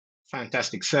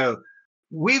Fantastic. So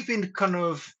we've been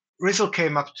Rizzle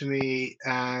came up to me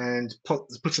and put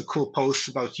some cool posts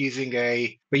about using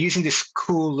this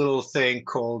cool little thing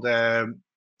called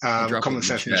common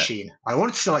sense machine. I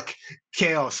wanted to like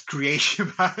chaos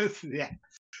creation. Yeah.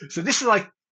 So this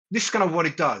is kind of what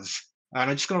it does,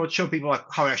 and I'm just going to show people like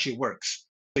how it actually works.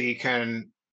 So you can,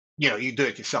 you do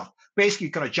it yourself. Basically,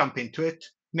 you kind of jump into it,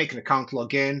 make an account,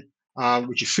 log in,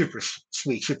 which is super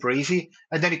sweet, super easy,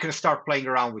 and then you can start playing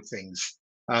around with things.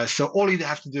 So all you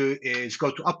have to do is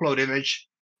go to upload image,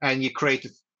 and you create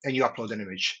it, and you upload an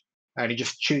image, and you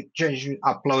just change it,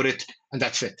 upload it, and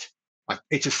that's it. Like,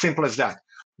 it's as simple as that.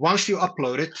 Once you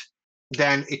upload it,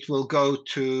 then it will go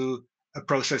to a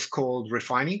process called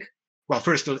refining. Well,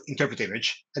 first it'll interpret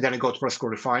image, and then it go to a process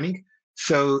called refining.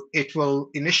 So it will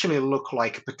initially look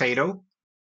like a potato,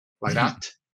 like that.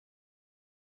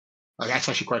 Oh, that's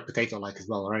actually quite potato-like as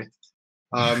well, right?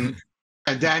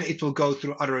 And then it will go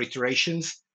through other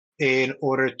iterations in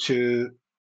order to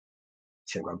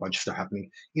see. I've got a bunch of stuff happening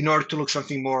in order to look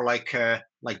something more like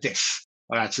this.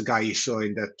 Well, that's the guy you saw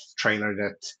in that trailer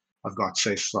that I've got.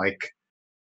 So it's like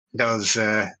there's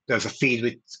a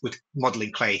feed with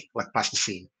modeling clay, like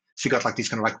plasticine. So you got like these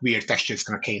kind of like weird textures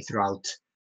kind of came throughout,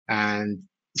 and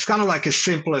it's kind of like as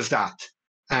simple as that.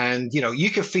 And you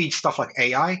can feed stuff like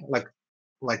AI,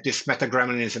 like this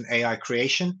metagremlin is an AI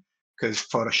creation, because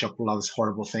Photoshop loves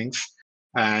horrible things,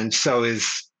 and so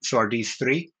are these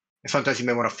three. And sometimes you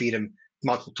may want to feed them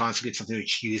multiple times to get something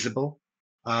that's usable.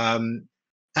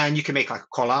 And you can make like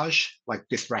a collage, like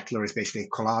this rattler is basically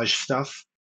collage stuff,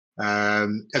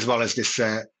 as well as this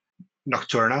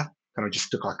Nocturna, kind of just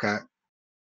took like a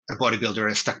bodybuilder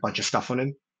and stuck a bunch of stuff on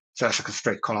him. So that's like a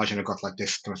straight collage, and I got like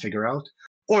this kind of figure out.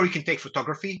 Or you can take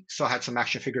photography. So I had some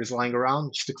action figures lying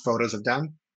around, just took photos of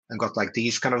them and got like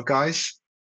these kind of guys.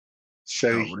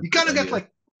 So you kind of get like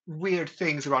weird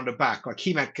things around the back. Like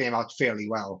He-Man came out fairly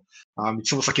well.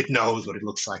 It's almost like it knows what it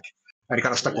looks like. And it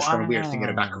kind of stuck this kind of weird thing in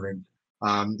the back of him.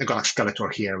 I got like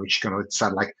Skeletor here, which kind of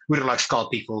sound like, we don't like skull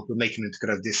people, we make him into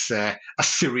kind of this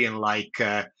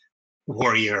Assyrian-like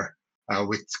warrior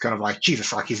with kind of like,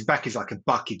 Jesus, like his back is like a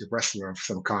Bucky, the wrestler of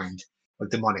some kind, like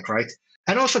demonic, right?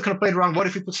 And also kind of played around, what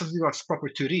if we put something that's proper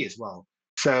 2D as well?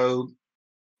 So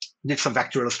did some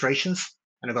vector illustrations,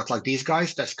 and I got like these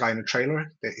guys. That's guy in the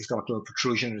trailer. He's got like a little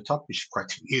protrusion at the top, which is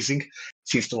quite amusing.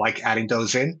 Seems to like adding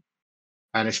those in.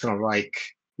 And it's kind of like,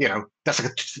 that's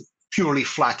like a purely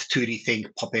flat 2D thing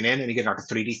popping in, and you get like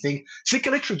a 3D thing. So you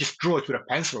can literally just draw it with a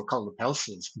pencil or color the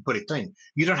pencils and put it in.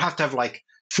 You don't have to have like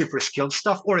super skilled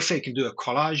stuff, or say you can do a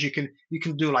collage. You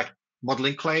can do like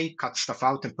modeling clay, cut stuff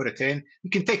out and put it in.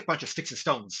 You can take a bunch of sticks and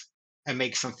stones and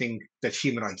make something that's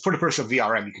humanoid. For the purpose of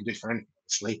VRM, you can do it for anything,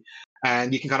 obviously.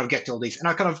 And you can kind of get all these. And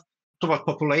I kind of talk about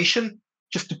population,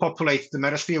 just to populate the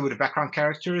metasphere with the background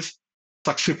characters. It's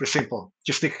like super simple.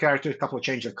 Just stick a character, a couple of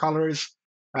change of colors,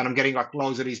 and I'm getting like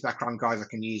loads of these background guys I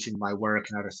can use in my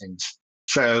work and other things.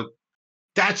 So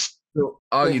that's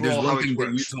Augie, there's one thing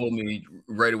that you told me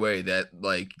right away, that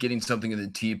like getting something in the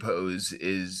T-pose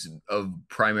is of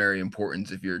primary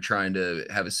importance if you're trying to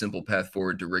have a simple path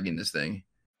forward to rigging this thing.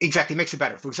 Exactly, makes it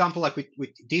better. For example, like with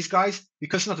these guys,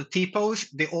 because it's not a T-pose,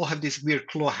 they all have these weird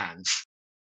claw hands,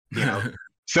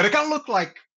 so they kind of look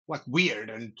like weird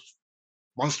and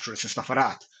monstrous and stuff like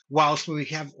that. Whilst we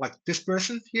have like this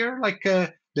person here, like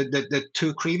the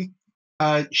two cream,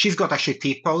 she's got actually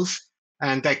T-pose,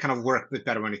 and they kind of work a bit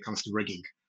better when it comes to rigging.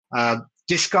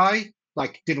 This guy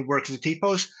like didn't work as a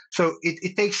T-pose, so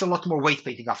it takes a lot more weight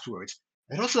painting afterwards.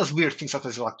 It also does weird things,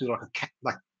 sometimes like do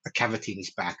like a cavity in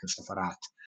his back and stuff like that.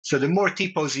 So the more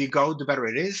T-pose you go, the better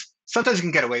it is. Sometimes you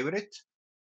can get away with it,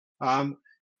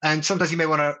 and sometimes you may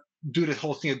want to do the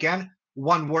whole thing again.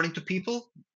 One warning to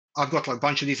people: I've got like a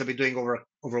bunch of these I've been doing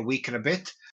over a week and a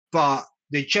bit, but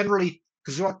they generally,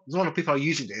 because a lot of people are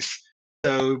using this,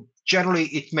 so generally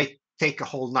it may take a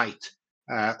whole night,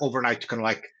 overnight, to kind of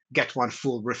like get one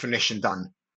full definition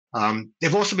done.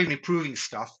 They've also been improving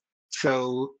stuff.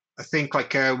 So I think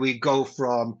like we go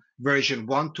from version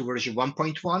 1 to version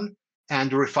 1.1, and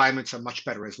the refinements are much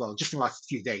better as well, just in the last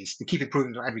few days. They keep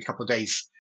improving every couple of days.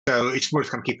 So it's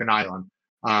worth kind of keeping an eye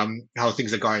on how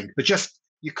things are going. But just,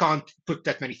 you can't put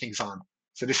that many things on.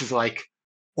 So this is like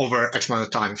over X amount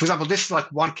of time. For example, this is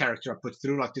like one character I put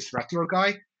through, like this Rattler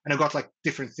guy, and I got like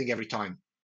different thing every time.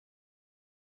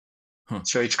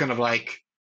 So it's kind of like,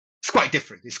 it's quite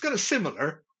different. It's kind of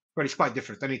similar, but it's quite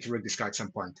different. I need to rig this guy at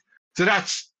some point. So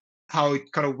that's how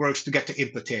it kind of works to get the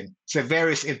input in. So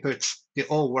various inputs, they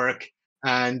all work.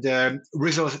 And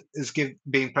Rizzle is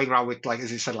being playing around with, like,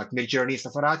 as you said, like Mid-Journey and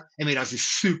stuff like that. I mean, has these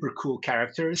super cool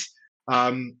characters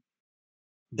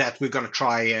that we're going to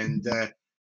try and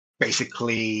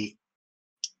basically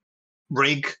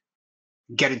rig,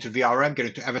 get into VRM, get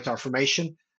into avatar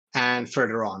formation, and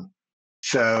further on.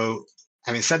 So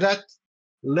having said that,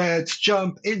 let's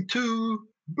jump into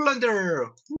Blender.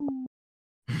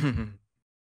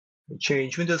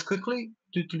 Change windows quickly.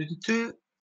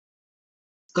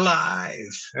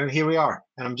 Live, and here we are.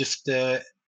 And I'm just going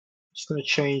to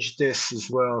change this as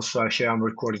well. So actually, I'm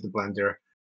recording the Blender.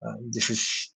 This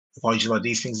is, apologies about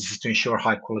these things. This is to ensure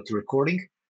high quality recording.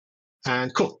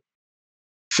 And cool.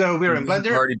 So we're in Blender.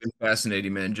 It's already been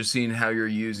fascinating, man. Just seeing how you're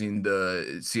using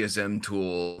the CSM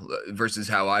tool versus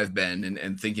how I've been,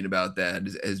 and thinking about that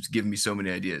has given me so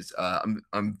many ideas.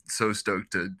 I'm so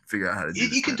stoked to figure out how to do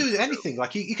this. You can do anything.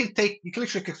 Like you can literally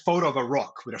take a photo of a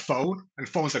rock with a phone, and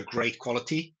phones are great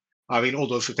quality. I mean, all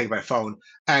those are taken by phone,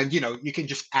 and you can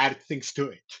just add things to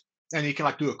it, and you can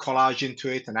like do a collage into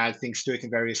it and add things to it in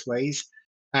various ways,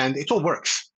 and it all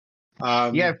works.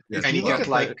 And you get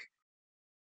like.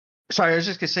 Sorry, I was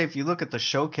just gonna say, if you look at the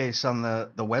showcase on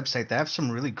the website, they have some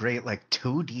really great like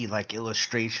 2D like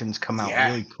illustrations come out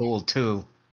really cool too.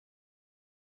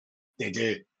 They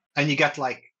do, and you get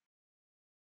like,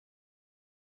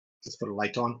 let's put a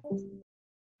light on.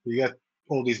 You get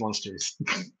all these monsters.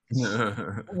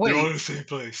 They're all in the same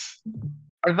place.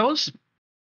 Are those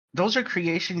are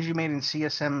creations you made in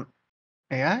CSM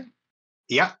AI?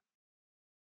 Yeah.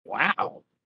 Wow.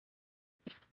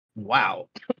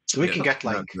 So we can get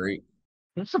like great.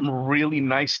 There's some really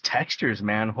nice textures,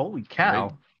 man. Holy cow.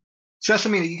 Right. So that's, I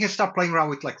mean, you can start playing around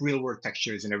with like real world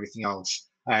textures and everything else.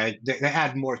 They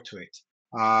add more to it.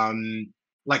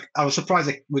 Like I was surprised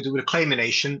that with the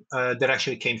claymation that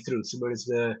actually came through. So where is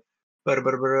the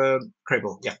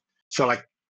Crable? Yeah. So like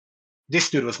this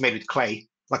dude was made with clay,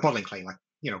 like modeling clay, like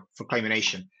for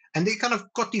claymation. And they kind of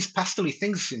got these pastel-y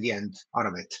things in the end out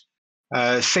of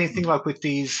it. Same thing like with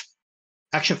these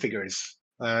action figures.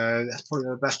 That's probably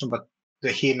the best one, but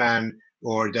the He-Man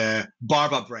or the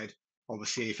Barba Bread.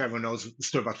 Obviously, if everyone knows the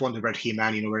story about Wonder Bread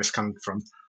He-Man, you know where it's coming from.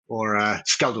 Or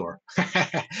Skeldor.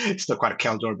 It's not quite a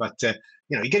Keldor, but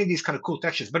you're getting these kind of cool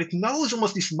textures. But it knows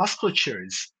almost these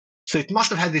musculatures. So it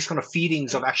must have had these kind of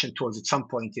feedings of action towards at some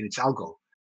point in its algo,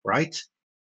 right?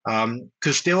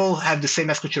 Because they all have the same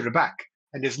musculature at the back,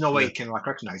 and there's no way you can like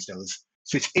recognize those.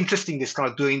 So it's interesting this kind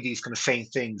of doing these kind of same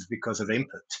things because of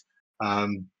input.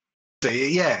 So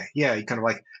yeah, you're kind of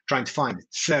like trying to find it.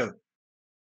 So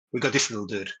we got this little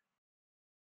dude.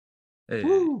 Hey.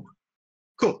 Woo.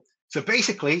 Cool. So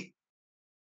basically,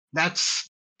 that's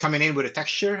coming in with a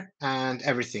texture and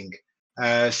everything.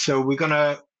 So we're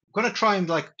gonna try and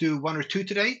like do one or two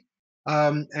today,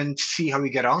 and see how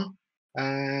we get on.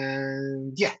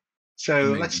 And yeah, so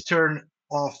Amazing. Let's turn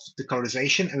off the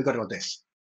colorization, and we got about this.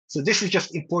 So this is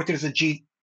just imported as a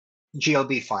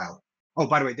GLB file. Oh,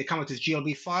 by the way, they come with as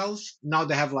GLB files. Now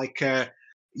they have like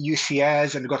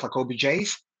UCS and they got like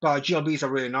OBJs, but GLBs are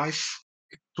really nice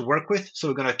to work with. So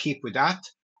we're going to keep with that.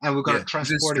 And we're going to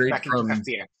transport it back into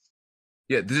FBX.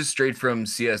 Yeah, this is straight from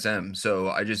CSM. So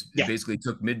I just basically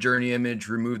took Midjourney image,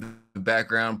 removed the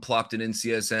background, plopped it in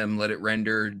CSM, let it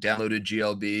render, downloaded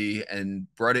GLB, and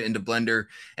brought it into Blender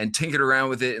and tinkered around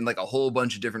with it in like a whole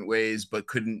bunch of different ways, but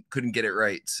couldn't get it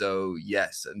right. So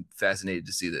yes, I'm fascinated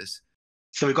to see this.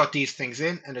 So we got these things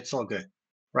in, and it's all good.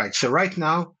 Right. So right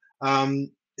now,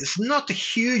 it's not a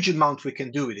huge amount we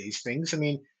can do with these things. I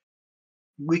mean,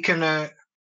 we can,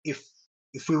 if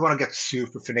we want to get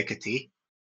super finicky,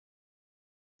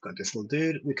 got this little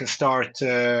dude. We can start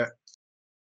to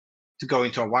go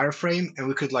into a wireframe, and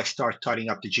we could like start tidying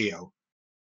up the geo.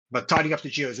 But tidying up the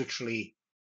geo is literally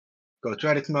go to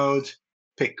edit mode,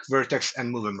 pick vertex, and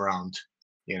move them around.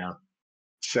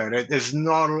 So there's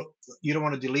not, you don't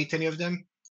want to delete any of them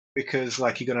because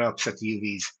like you're going to upset the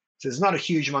UVs. So there's not a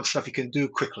huge amount of stuff you can do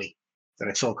quickly. So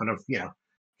it's all kind of, you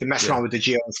mess around with the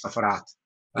geo and stuff like that.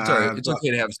 It's all right. It's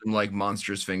okay to have some like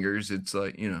monstrous fingers. It's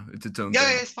like, it's its own thing. Yeah,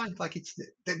 it's fine. Like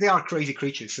they are crazy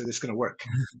creatures, so it's going to work.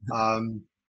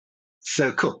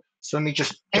 So cool. So let me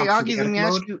just Hey, Augie, let me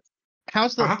ask you,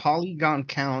 how's the polygon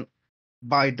count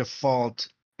by default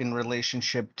in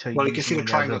relationship to you can see the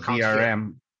triangle count VRM?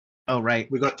 Here. Oh, right.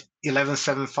 We got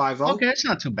 11,750. Okay, that's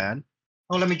not too bad.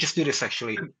 Oh, let me just do this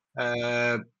actually.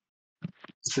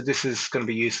 So this is going to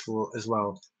be useful as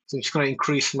well. So I'm just going to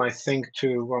increase my thing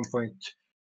to 1.33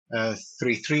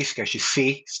 so you actually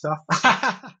see stuff.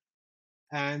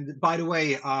 And by the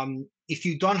way, if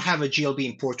you don't have a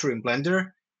GLB importer in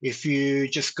Blender, if you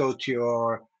just go to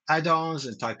your add-ons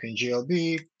and type in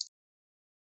GLB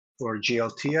or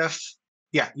GLTF,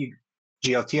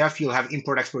 GLTF, you'll have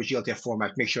import export GLTF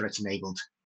format. Make sure that's enabled.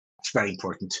 It's very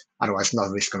important. Otherwise, none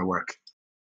of it's going to work.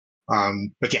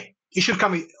 But yeah, it should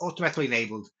come automatically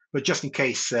enabled. but just in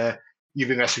case you've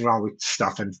been messing around with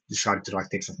stuff and decided to like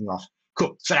take something off.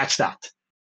 Cool. So that's that.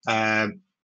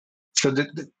 So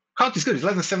the count is good.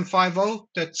 11750.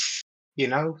 That's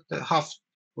the half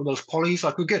of those polys.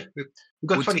 Like we're good. We've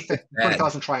got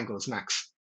 20,000 triangles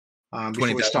max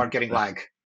before we start getting lag.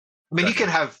 I mean, you can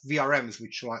have VRMs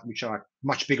which are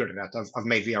much bigger than that. I've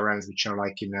made VRMs which are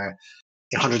like in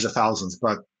hundreds of thousands,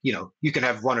 but you can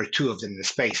have one or two of them in the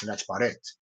space, and that's about it.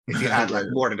 If you add like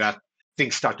more than that,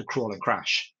 things start to crawl and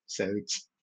crash. So it's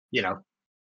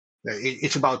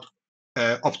it's about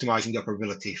optimizing the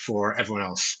operability for everyone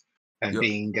else and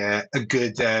being a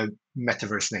good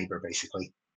metaverse neighbor,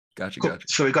 basically. Gotcha.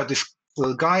 So we got this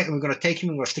little guy, and we're going to take him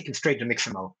and we're going to stick him straight to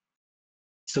Mixamo.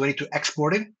 So we need to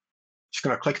export him. Just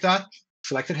going to click that,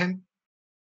 selected him,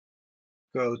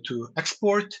 go to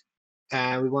export,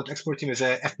 and we want to export him as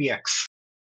a FBX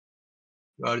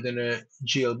rather than a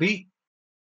GLB.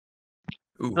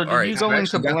 Ooh, so did you go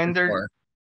into Blender?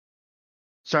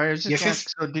 Sorry, I was just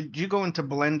asking, so did you go into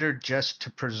Blender just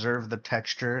to preserve the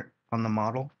texture on the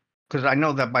model? Because I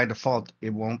know that by default, it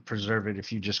won't preserve it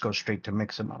if you just go straight to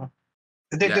Mixamo.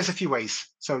 There's a few ways.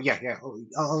 So yeah,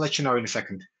 I'll let you know in a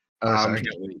second. Sorry.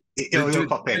 It'll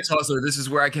pop in. Also, this is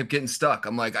where I kept getting stuck.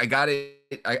 I'm like, I got it.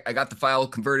 I got the file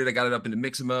converted. I got it up into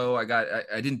Mixamo. I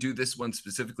didn't do this one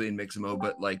specifically in Mixamo,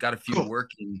 but like got a few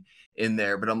working in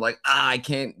there. But I'm like, I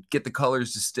can't get the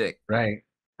colors to stick. Right.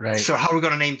 So how are we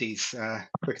going to name these?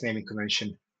 Quick naming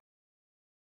convention.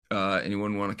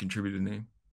 Anyone want to contribute a name?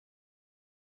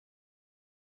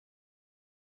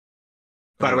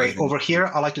 By the way, over here,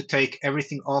 I like to take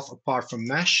everything off apart from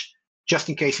mesh. Just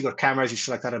in case you got cameras, you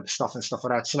select other stuff and stuff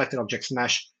like that. Selected objects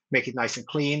mesh, make it nice and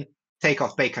clean. Take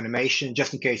off bake animation,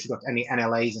 just in case you got any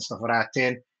NLAs and stuff like that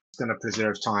in. It's going to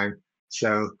preserve time.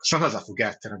 So sometimes I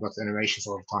forget that I've got animations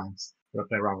all the time. I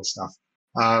play around with stuff.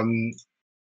 I'm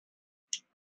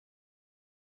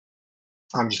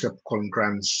just going to call them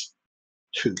grams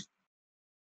 2.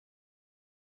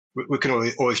 We can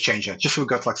always change that, just so we've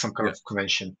got like some kind of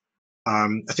convention. I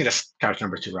think that's character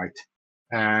number 2, right?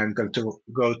 And going to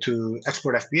go to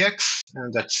export FBX,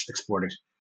 and that's exported.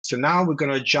 So now we're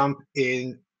going to jump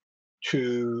in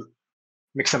to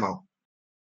Mixamo.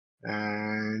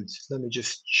 And let me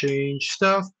just change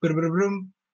stuff.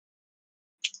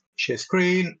 Share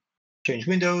screen, change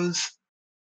windows.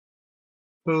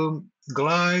 Boom, go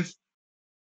live.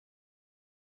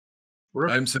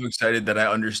 I'm so excited that I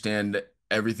understand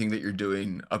everything that you're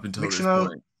doing up until this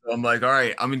point. So I'm like, all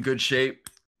right, I'm in good shape.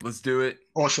 Let's do it.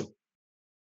 Awesome.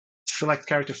 Select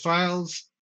character files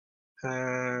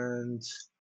and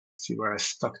see where I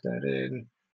stuck that in.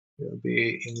 It'll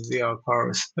be in VR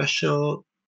Power Special.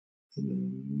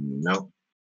 Nope.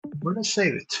 Where did I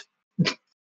save it?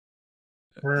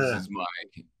 This is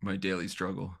my daily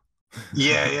struggle.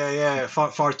 Yeah.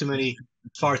 Far too many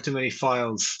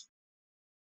files.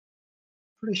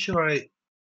 Pretty sure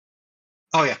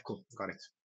oh yeah, cool, got it.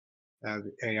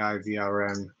 AI,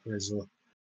 VRM, Rizzle.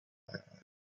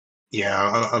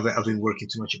 Yeah, I've been working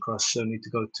too much across, so I need to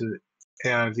go to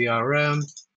AI, VRM,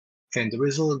 and the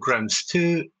Rizzle, grams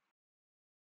 2,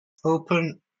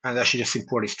 open, and I should just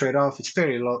import it straight off. It's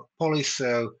very low poly,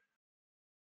 so.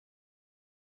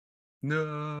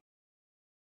 No.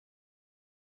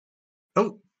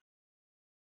 Oh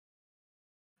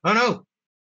no.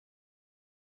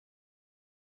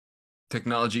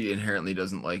 Technology inherently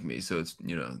doesn't like me, so it's,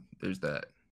 there's that.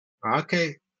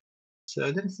 Okay, so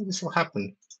I didn't think this will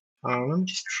happen. Let me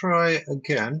just try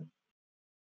again.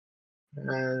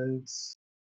 And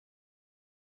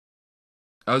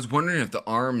I was wondering if the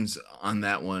arms on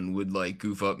that one would like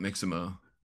goof up Mixamo.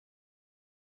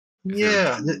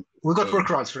 Yeah, we got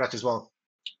workarounds for that as well.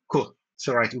 Cool. It's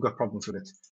all right. We've got problems with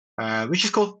it, which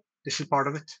is cool. This is part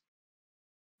of it.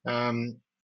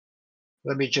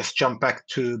 Let me just jump back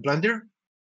to Blender.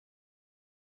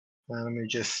 Let me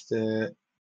just. I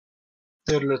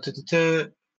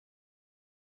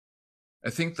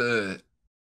think I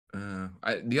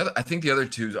think the other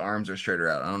two's arms are straighter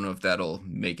out. I don't know if that'll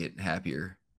make it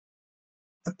happier.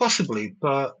 Possibly,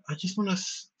 but I just want to. It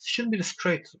shouldn't be the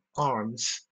straight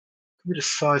arms. It could be the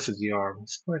size of the arm.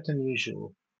 It's quite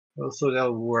unusual. Also,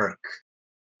 that'll work.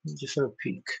 Let me just have a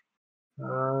peek.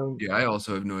 Yeah, I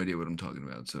also have no idea what I'm talking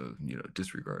about, so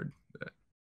disregard that.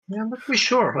 Yeah, I'm not really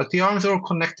sure. Like the arms are all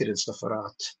connected and stuff like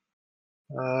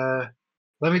that.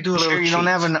 Let me do a little. Sure, you don't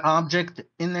have an object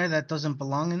in there that doesn't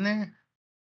belong in there?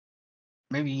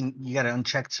 Maybe you got to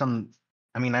uncheck some.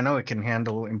 I mean, I know it can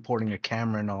handle importing a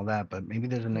camera and all that, but maybe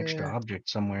there's an extra object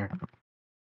somewhere.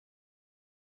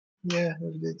 Yeah,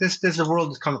 there's a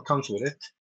world that comes with it,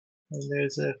 and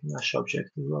there's a mesh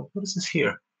object as well. What is this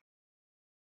here?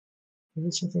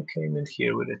 Maybe something came in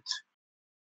here with it.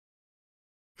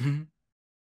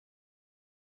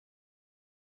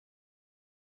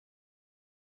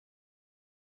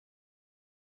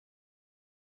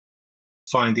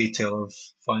 Fine detail of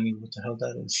finding what the hell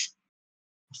that is.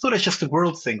 I thought it's just a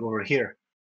world thing over here.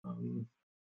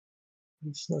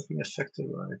 It's not being affected,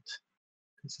 right?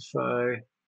 Because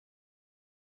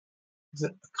if I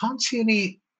can't see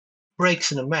any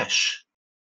breaks in a mesh.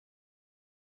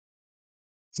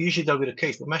 Usually that'll be the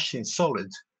case, but mesh seems solid.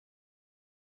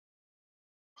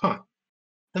 Huh.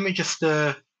 Let me just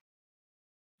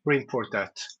re-import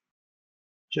that,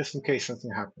 just in case something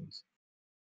happens.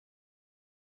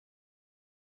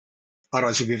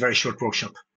 Otherwise, it'll be a very short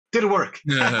workshop. Didn't work.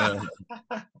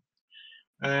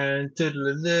 And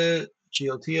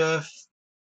GLTF,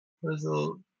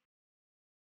 Rizzle.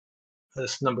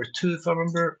 That's number 2, if I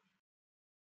remember.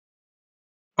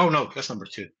 Oh no, that's number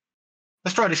 2.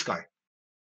 Let's try this guy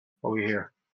over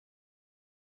here.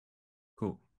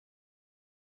 Cool.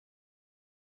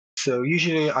 So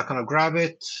usually I kind of grab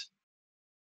it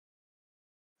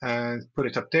and put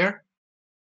it up there.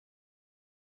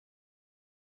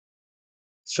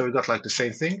 So we got like the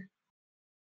same thing.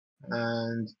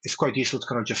 And it's quite useful to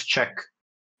kind of just check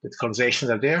that the colorizations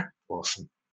are there. Awesome.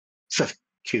 So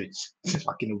cute. It's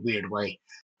like in a weird way.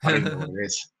 I don't even know what it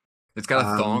is. It's got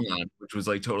a thong on, which was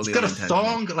like totally. It's got a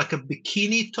thong, like a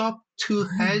bikini top, 2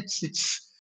 heads. It's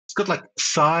got like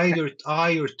side or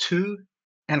eye or 2.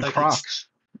 And like Crocs.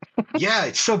 Yeah,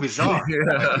 it's so bizarre.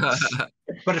 Yeah.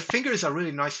 But the fingers are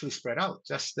really nicely spread out.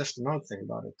 That's another thing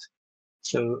about it.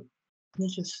 So let me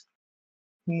just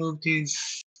move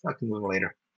these. I can move them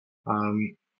later. I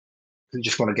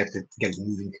just want to get it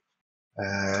moving.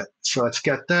 So let's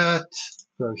get that.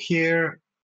 Go here.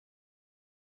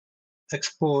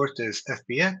 Export is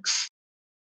FBX.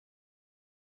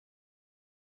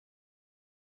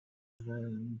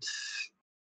 And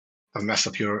I'll mess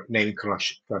up your naming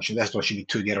collection. That's what should be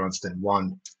 2 together instead of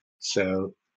 1.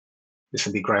 So this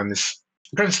will be Graham's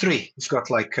 3. He's got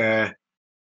like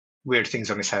weird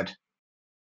things on his head.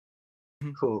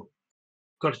 Cool.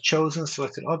 Got it chosen,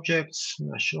 selected objects,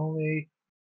 mesh only.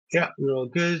 Yeah, we're all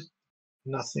good.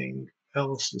 Nothing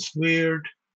else is weird.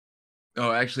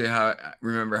 Oh, actually, I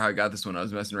remember how I got this one. I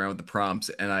was messing around with the prompts,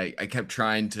 and I kept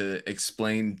trying to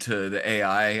explain to the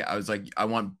AI. I was like, I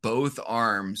want both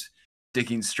arms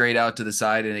sticking straight out to the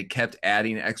side, and it kept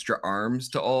adding extra arms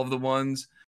to all of the ones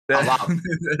that,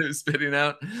 that it was spitting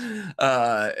out.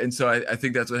 And so I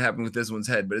think that's what happened with this one's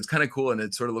head, but it's kind of cool, and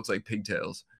it sort of looks like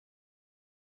pigtails.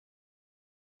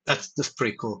 That's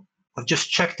pretty cool. I've just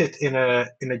checked it in a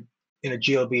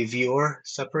GLB viewer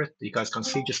separate. You guys can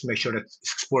see, just to make sure that it's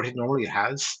exported normally. It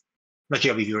has, not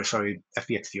GLB viewer, sorry,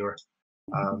 FBX viewer.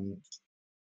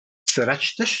 So that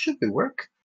should be work.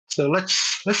 So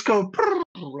let's go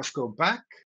back.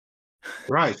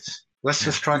 Right. Let's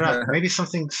just try that. Maybe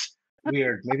something's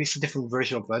weird. Maybe it's a different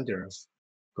version of Blender I've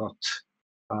got.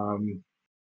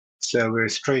 So we're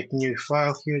straight new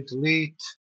file here. Delete.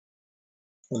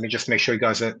 Let me just make sure you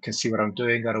guys can see what I'm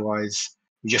doing. Otherwise,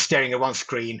 you're just staring at one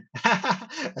screen.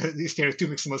 You're staring at 2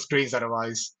 maximum screens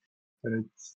otherwise. And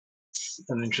it's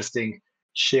an interesting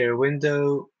share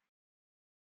window.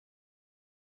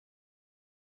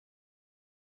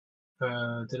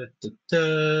 So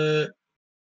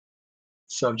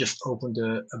I've just opened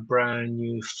a brand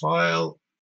new file.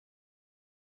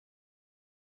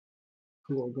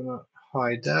 We're gonna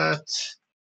hide that.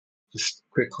 Just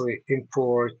quickly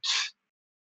import.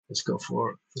 Let's go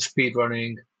for the speed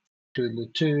running.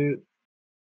 2.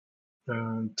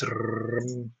 And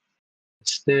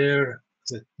it's there.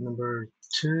 That's number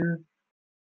 2.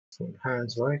 So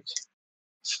hands right.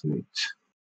 Sweet.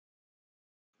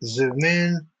 Zoom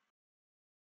in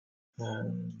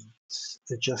and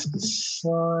adjust the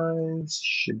size.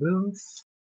 Shaboom.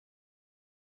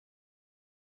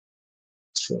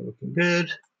 So looking good.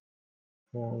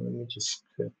 Let me just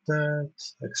get that.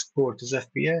 Export as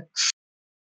FBX.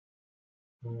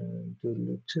 And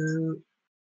do 2.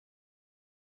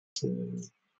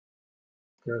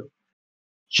 Go.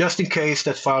 Just in case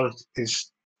that file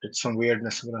is some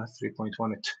weirdness, I'm gonna have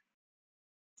 3.1 it.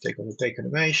 Take on the take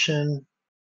animation,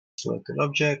 selected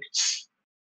objects.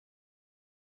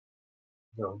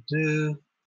 They'll do.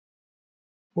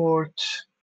 Port.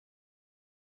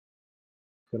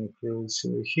 Gonna close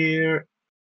over here.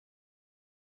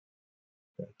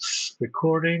 That's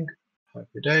recording.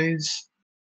 Happy days.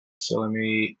 So let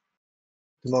me,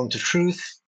 the moment of truth.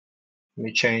 Let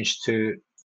me change to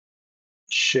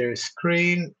share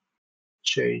screen.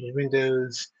 Change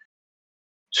windows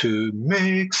to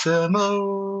Mixamo.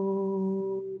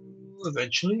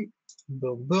 Eventually,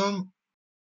 boom, boom.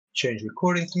 change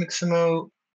recording to Mixamo.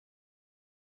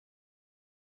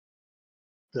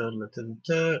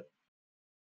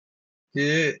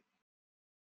 Yeah.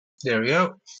 There we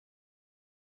go.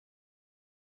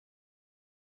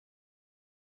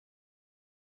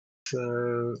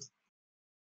 So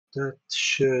that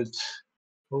should.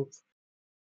 Oh.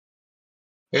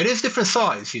 It is different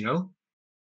size, you know.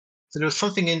 So there's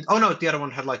something in. Oh no, the other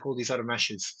one had like all these other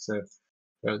meshes. So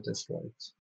that's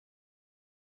right.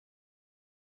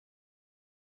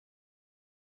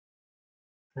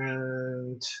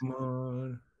 And come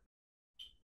on,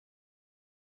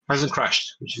 hasn't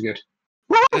crashed, which is good.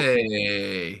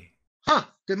 Hey. Huh?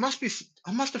 There must be.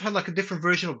 I must have had like a different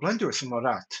version of Blender or something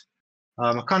like that.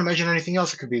 I can't imagine anything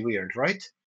else that could be weird, right?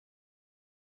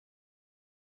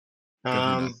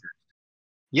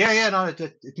 Yeah, no,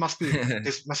 it must be.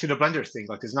 This must be the Blender thing.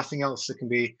 Like, there's nothing else that can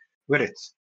be with it.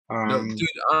 No, dude,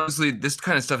 honestly, this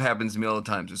kind of stuff happens to me all the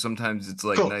time. So sometimes it's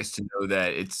like nice to know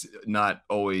that it's not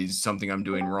always something I'm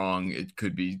doing wrong. It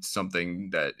could be something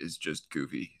that is just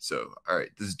goofy. So, all right,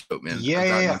 this is dope, man.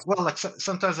 Yeah. Well, like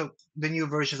sometimes the new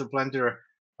versions of Blender,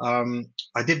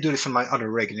 I did do this on my other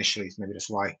rig initially. Maybe that's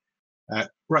why.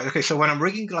 Right. Okay. So when I'm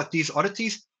rigging like these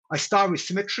oddities, I start with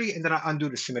symmetry and then I undo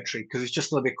the symmetry because it's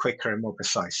just a little bit quicker and more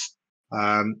precise.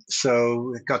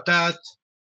 So we've got that.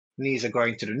 Knees are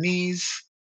going to the knees.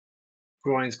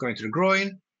 Groin's going to the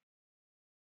groin.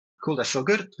 Cool, that's so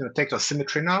good. I'm going to take the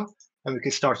symmetry now, and we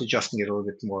can start adjusting it a little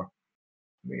bit more.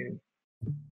 I mean,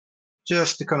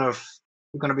 just to kind of,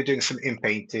 we're going to be doing some in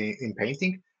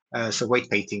painting, so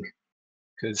weight painting,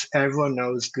 because everyone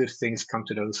knows good things come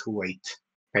to those who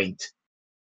paint,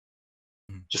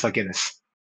 just like Guinness.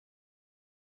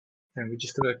 And we're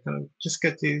just going to kind of just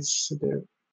get these there.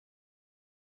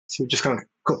 So we're just going to,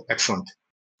 cool, excellent.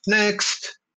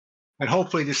 Next, and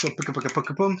hopefully this will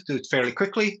boom, do it fairly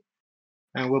quickly,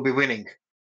 and we'll be winning.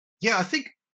 Yeah, I think,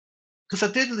 because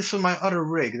I did this on my other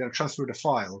rig, then I transferred the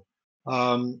file.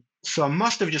 So I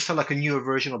must have just had like a newer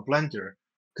version of Blender,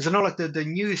 because I know like the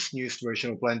newest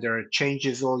version of Blender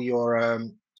changes all your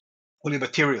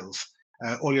materials,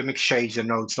 all your mixed shades and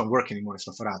nodes don't work anymore and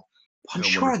stuff like that. I'm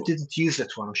sure wonderful. I didn't use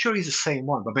that one. I'm sure it's the same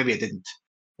one, but maybe I didn't.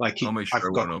 Like I'll make sure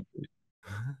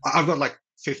I've got like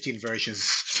 15 versions,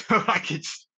 so like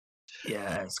it's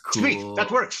it's cool. Sweet,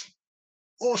 that works.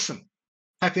 Awesome.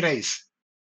 Happy days.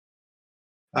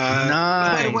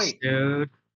 Nice, by the way, dude.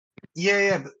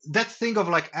 Yeah. That thing of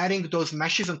like adding those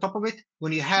meshes on top of it,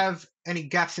 when you have any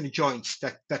gaps in the joints,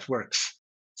 that works.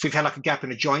 So if you have like a gap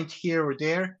in a joint here or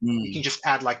there, you can just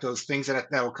add like those things, and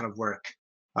that will kind of work.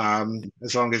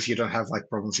 As long as you don't have like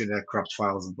problems in the corrupt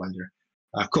files in Blender.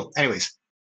 Cool. Anyways,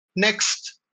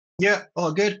 next. Yeah,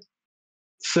 all good.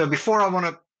 So before I want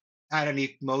to add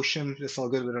any motion, that's all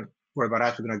good. We don't worry about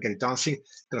that. We're going to get it dancing.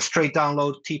 Gonna straight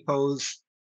download T-pose,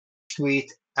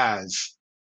 sweet as.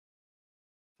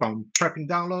 From prepping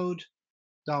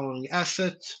downloading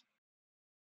asset,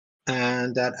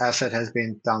 and that asset has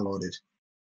been downloaded.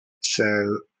 So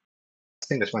I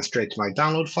think that went straight to my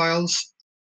download files.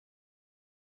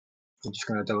 I'm just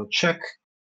going to double check.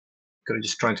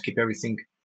 Just trying to keep everything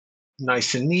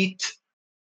nice and neat.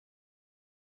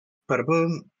 Bada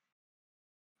boom.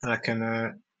 And I can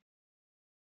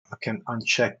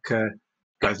uncheck. You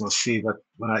guys will see, but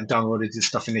when I downloaded this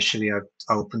stuff initially, I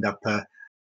opened up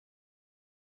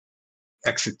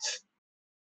exit.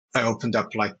 I opened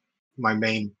up like my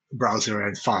main browser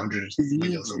and 500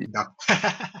 videos opened up.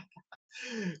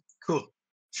 Cool.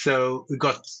 So we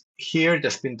got here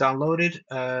that's been downloaded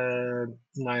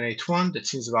 981. That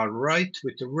seems about right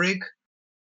with the rig.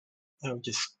 I'll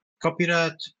just copy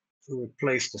that,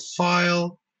 replace the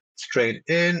file straight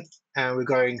in, and we're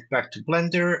going back to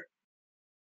Blender.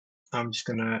 I'm just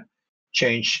gonna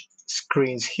change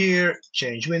screens here,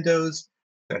 change windows,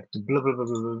 back to blah blah blah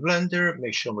blah, blah Blender.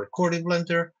 Make sure I'm recording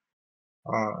Blender.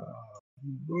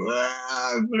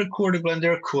 Recording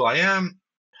Blender. Cool, I am.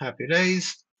 Happy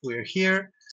days. We're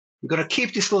here. We're gonna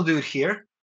keep this little dude here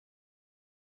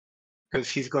because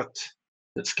he's got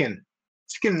that skin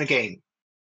in the game.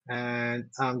 And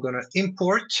I'm gonna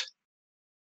import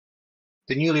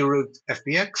the newly rigged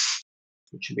FBX,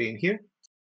 which should be in here.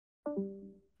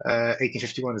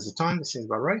 1851 is the time. That seems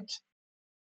about right.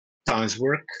 Times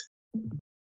work.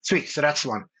 Sweet. So that's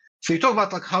one. So you talk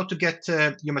about like how to get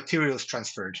your materials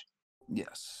transferred.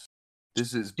 Yes.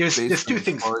 This is there's two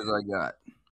things. As far as I got.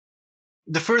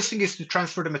 The first thing is to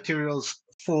transfer the materials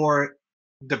for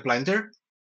the Blender.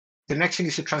 The next thing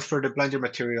is to transfer the Blender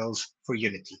materials for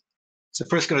Unity. So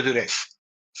first going to do this.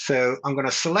 So I'm going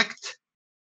to select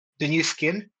the new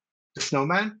skin, the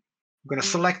snowman. I'm going to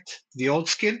select the old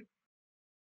skin,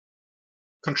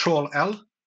 Control L.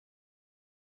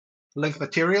 link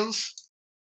materials,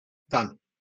 done.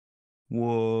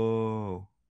 Whoa.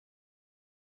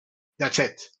 That's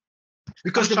it.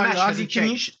 Because the mesh hasn't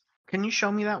changed. Can you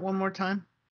show me that one more time?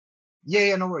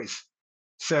 Yeah, no worries.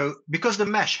 So because the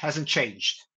mesh hasn't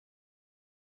changed.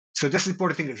 So this is the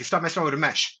important thing. If you start messing around with the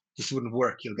mesh, this wouldn't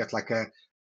work. You'll get like a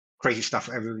crazy stuff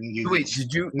everything you Wait,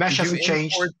 did you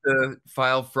import the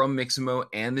file from Mixamo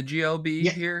and the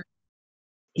GLB here?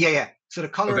 Yeah. So the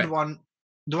colored one,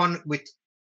 the one with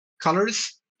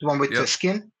colors, the one with the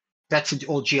skin, that's the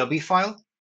old GLB file.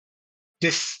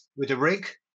 This with the rig,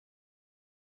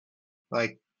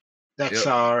 like that's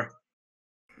our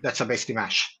basically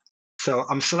mesh. So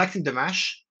I'm selecting the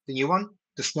mesh, the new one,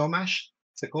 the snow mesh,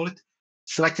 as I call it.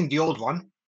 Selecting the old one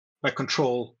by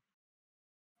control,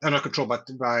 not control, but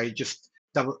by just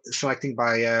selecting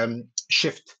by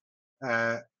shift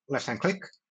left-hand click.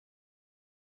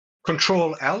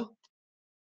 Control L,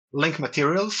 link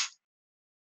materials.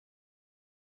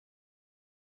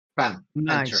 Bam.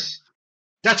 Nice. Enter.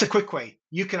 That's a quick way.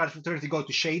 You can alternatively go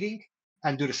to shading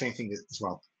and do the same thing as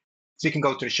well. So you can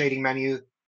go to the shading menu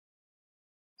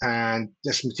and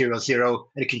this material 0,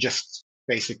 and you can just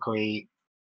basically,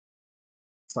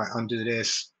 if I undo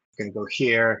this, you can go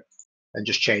here and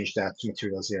just change that to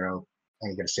material 0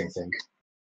 and you get the same thing.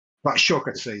 But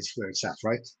shortcut is where it's at,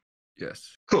 right?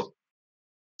 Yes. Cool.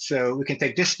 So we can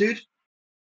take this dude,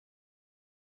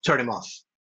 turn him off.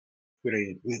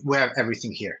 We have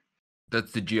everything here.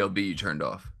 That's the GLB you turned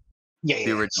off. Yeah.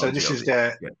 So this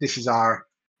GLB. This is our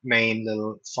main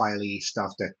little filey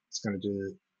stuff that's going to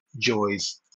do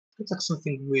joys. Looks like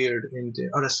something weird in the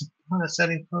other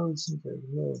setting codes.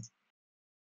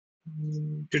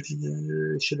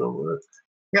 Should all work.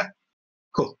 Yeah,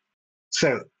 cool.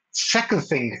 So second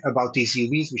thing about these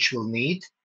UVs, which we'll need,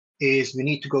 is we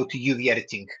need to go to UV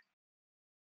editing.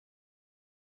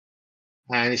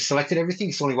 And it's selected everything.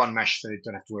 It's only one mesh, so you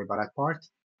don't have to worry about that part.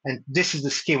 And this is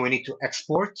the skin we need to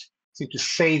export. So to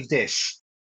save this,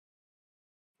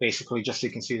 basically, just so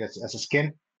you can see that as a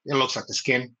skin. It looks like the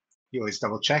skin. You always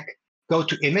double check. Go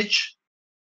to image,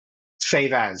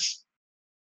 save as.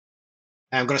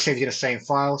 And I'm going to save you the same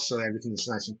file, so everything is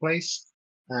nice in place.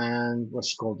 And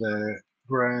what's called the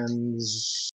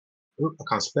Brems. Oop, I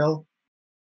can't spell.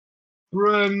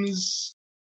 Brems.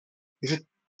 Is it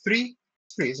 3?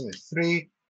 3, isn't it? 3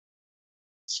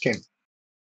 skin.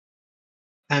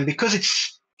 And because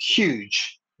it's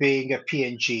huge, being a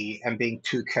PNG and being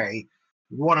 2K,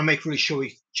 we want to make really sure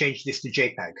we change this to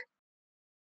JPEG.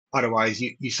 Otherwise,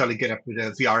 you suddenly get up with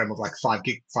a VRM of like 5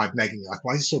 meg, and you're like,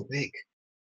 why is it so big?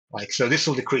 Like, so this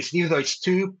will decrease. Even though it's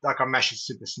 2, like our mesh is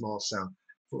super small. So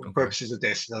for purposes of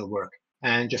this, it'll work.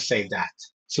 And just save that.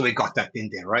 So we got that in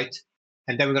there, right?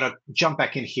 And then we're going to jump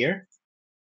back in here.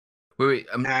 Wait,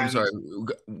 I'm sorry.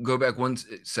 Go back 1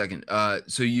 second.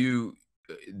 So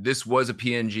this was a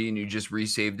PNG and you just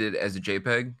resaved it as a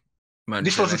JPEG?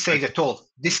 This wasn't saved at all.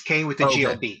 This came with the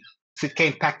GLB. So it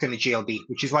came packed in a GLB,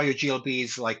 which is why your GLB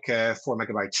is like 4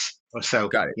 megabytes or so.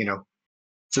 Got it. You know,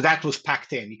 so that was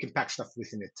packed in. You can pack stuff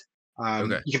within it.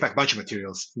 You can pack a bunch of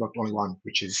materials, not only one,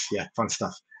 which is fun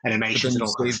stuff, animations and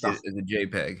all kinds of stuff. As a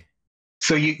JPEG.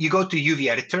 So you go to UV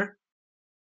editor,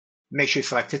 make sure you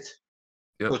select it.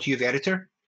 Go to UV editor,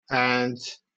 and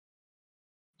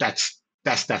that's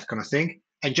that kind of thing.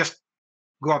 And just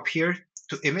go up here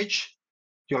to image,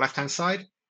 to your left-hand side,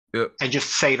 and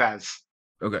just save as.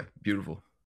 Okay, beautiful.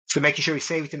 So making sure you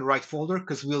save it in the right folder,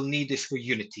 because we'll need this for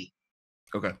Unity.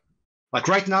 Okay. Like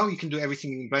right now, you can do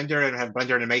everything in Blender and have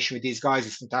Blender animation with these guys.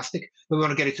 It's fantastic. But we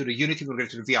want to get it to the Unity, we want to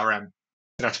get it to the VRM.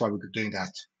 So that's why we're doing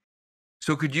that.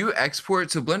 So could you export?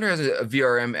 So Blender has a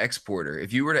VRM exporter.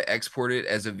 If you were to export it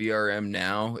as a VRM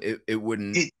now, it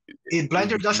wouldn't.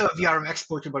 Blender does have a VRM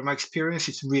exporter, but in my experience,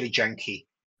 it's really janky.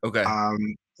 Okay.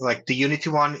 Like the Unity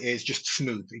one is just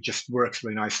smooth. It just works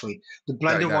really nicely. The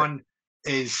Blender one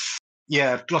is,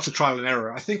 lots of trial and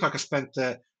error. I think like I spent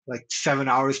like 7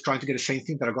 hours trying to get the same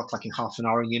thing that I got like in half an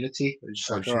hour in Unity.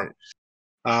 Just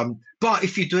but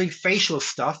if you're doing facial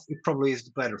stuff, it probably is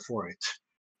better for it.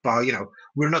 But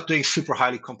we're not doing super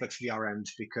highly complex VRMs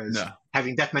because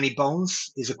having that many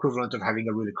bones is equivalent of having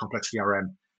a really complex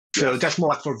VRM. So that's more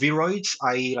like for Viroids,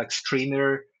 i.e. like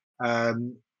streamer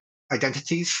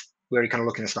identities, where you're kind of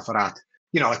looking at stuff like that.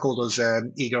 Like all those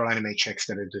eager anime checks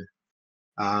that I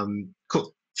do.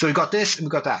 Cool. So we got this and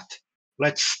we got that.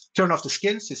 Let's turn off the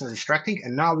skins. It's not distracting.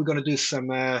 And now we're going to do some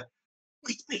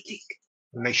weight painting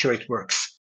and make sure it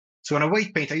works. So when I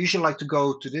weight paint, I usually like to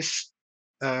go to this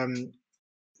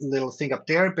little thing up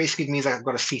there. Basically, it means I've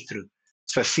got a see-through.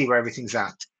 So I see where everything's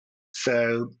at.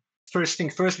 So first thing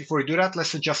first, before we do that,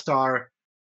 let's adjust our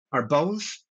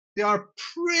bones. they are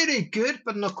pretty good,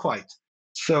 but not quite.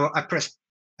 So I press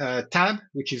tab,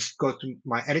 which is go to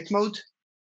my edit mode.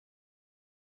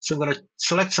 So I'm going to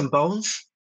select some bones.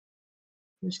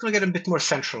 I'm just going to get a bit more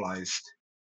centralized.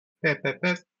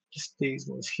 Just these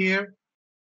ones here.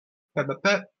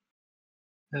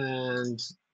 And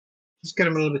just get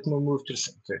them a little bit more moved to the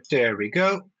center. There we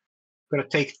go. I'm going to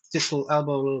take this little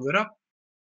elbow a little bit up.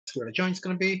 That's where the joint's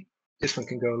going to be. This one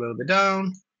can go a little bit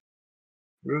down.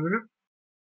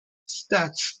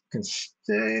 Stats can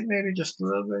stay maybe just a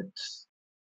little bit.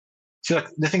 So like,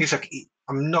 the thing is, like,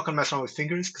 I'm not going to mess around with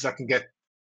fingers because I can get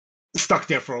stuck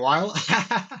there for a while.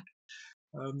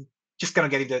 Just kind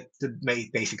of getting the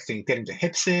basic thing, getting the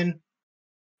hips in.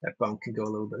 That bone can go a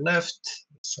little bit left.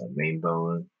 It's our main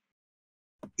bone.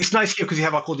 It's nice here because you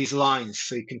have like all these lines,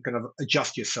 so you can kind of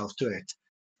adjust yourself to it.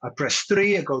 I press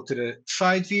 3, I go to the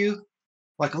side view.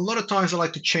 Like a lot of times I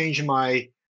like to change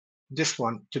this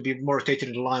one to be more rotated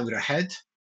in line with the head.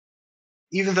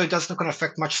 Even though that's not going to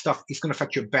affect much stuff, it's going to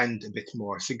affect your bend a bit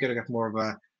more. So you're going to get more of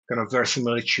a kind of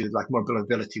verisimilitude, like more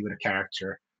believability with a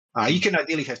character. You can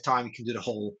ideally have time, you can do the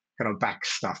whole kind of back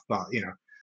stuff, but you know,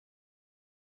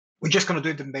 we're just going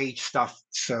to do the mage stuff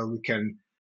so we can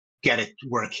get it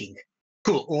working.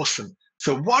 Cool, awesome.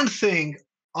 So one thing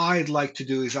I'd like to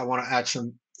do is I want to add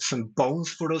some bones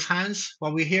for those hands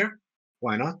while we're here.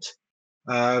 Why not?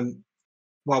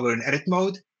 While we're in edit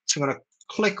mode. So I'm going to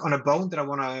click on a bone that I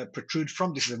want to protrude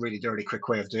from. This is a really dirty, quick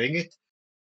way of doing it.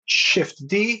 Shift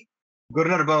D, go to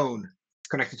another bone,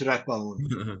 connected to that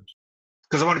bone.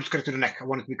 Because I want it to connect to the neck. I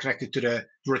want it to be connected to the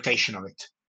rotation of it.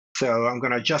 So I'm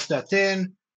going to adjust that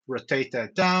in, rotate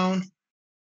that down.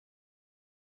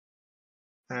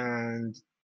 And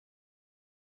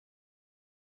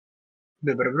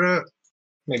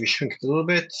maybe shrink it a little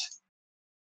bit.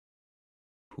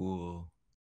 Cool.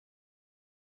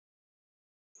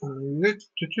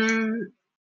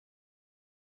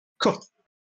 Cool.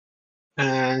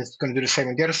 And it's going to do the same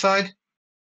on the other side.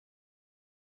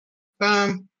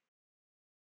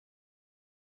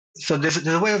 So there's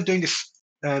a way of doing this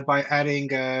by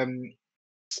adding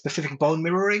specific bone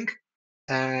mirroring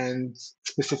and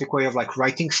specific way of like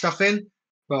writing stuff in.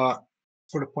 But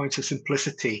for the points of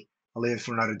simplicity, I'll leave it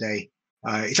for another day.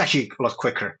 It's actually a lot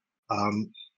quicker.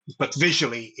 But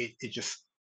visually, it just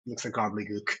looks like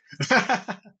gobbledygook.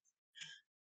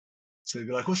 So you'd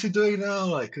be like, what's he doing now?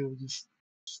 Like, just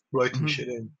writing shit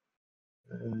in.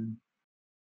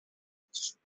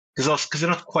 Because they're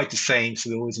not quite the same, so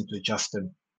we always need to adjust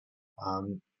them.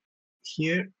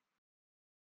 Here.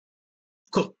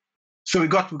 Cool. So we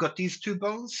got these two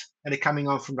bones, and they're coming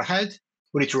on from the head.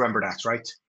 We need to remember that, right?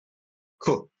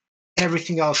 Cool.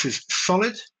 Everything else is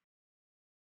solid.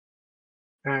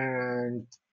 And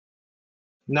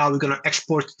now we're going to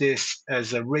export this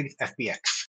as a rigged FBX.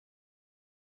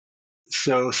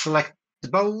 So select the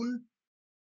bone.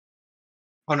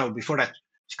 Oh no, before that,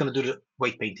 just going to do the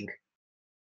weight painting. I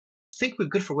think we're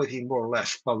good for weight painting more or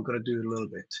less, but we're going to do it a little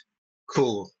bit.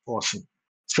 Cool, awesome.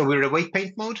 So we're in the weight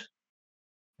paint mode.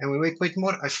 And with weight paint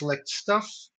mode, I select stuff.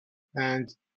 And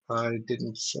I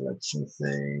didn't select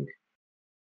something.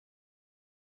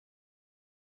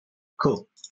 Cool.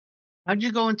 How'd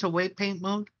you go into weight paint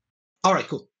mode? All right,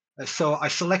 cool. So I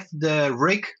select the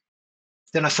rig.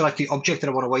 Then I select the object that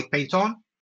I want to weight paint on.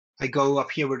 I go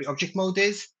up here where the object mode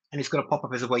is, and it's going to pop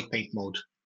up as a weight paint mode.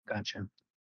 Gotcha.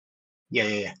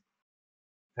 Yeah.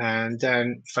 And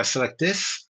then if I select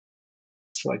this,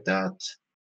 like that,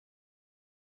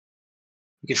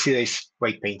 you can see this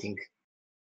weight painting.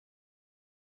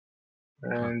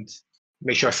 And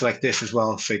make sure I select this as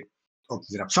well so it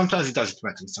opens it up. Sometimes it does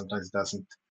automatically, sometimes it doesn't.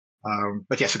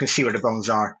 But yes, you can see where the bones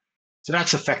are. So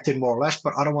that's affected more or less,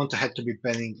 but I don't want the head to be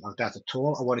bending like that at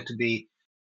all. I want it to be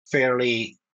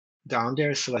fairly down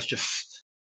there. So let's just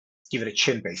give it a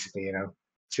chin, basically, you know,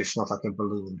 so it's not like a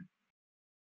balloon.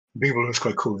 Big balloon is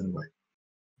quite cool in a way.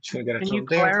 Just gonna get it. Can you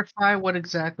clarify what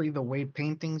exactly the weight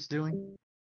painting's doing?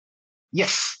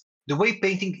 Yes, the weight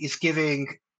painting is giving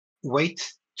weight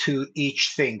to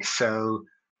each thing. So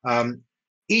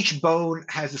each bone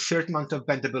has a certain amount of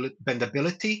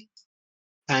bendability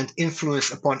and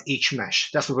influence upon each mesh.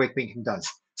 That's what weight painting does.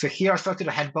 So here I started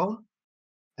a head bone,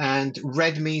 and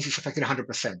red means it's affected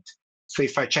 100%. So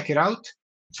if I check it out,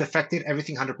 it's affected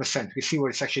everything 100%. We see what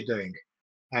it's actually doing.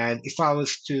 And if I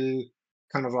was to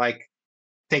kind of like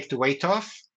take the weight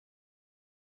off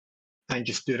and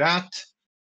just do that,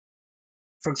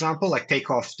 for example, like take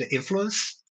off the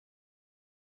influence,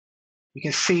 you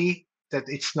can see that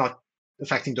it's not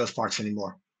affecting those parts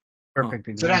anymore. Perfect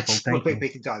example. So that's what weight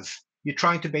painting does. You're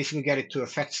trying to basically get it to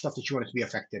affect stuff that you want it to be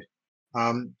affected.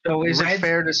 So is it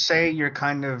fair to say you're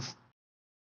kind of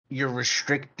you're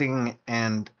restricting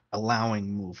and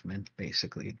allowing movement,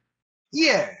 basically.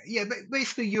 Yeah.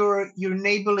 Basically, you're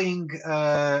enabling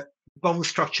bone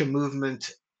structure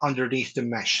movement underneath the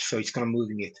mesh, so it's kind of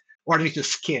moving it, or underneath the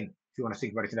skin, if you want to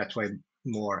think about it in that way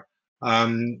more,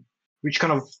 which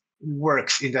kind of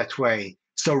works in that way.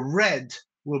 So red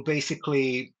will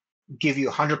basically give you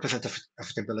 100% of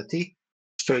stability.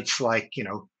 So it's like,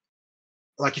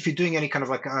 like if you're doing any kind of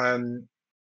like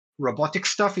robotic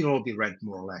stuff, it'll all be red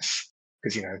more or less,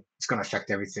 because it's going to affect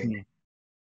everything.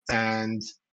 And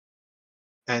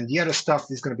the other stuff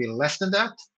is going to be less than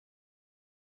that.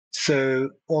 So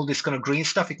all this kind of green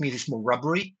stuff, it means it's more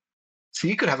rubbery. So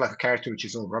you could have like a character which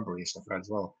is all rubbery and stuff like that as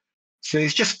well. So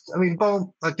it's just, I mean,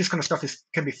 bone, like this kind of stuff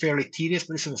can be fairly tedious,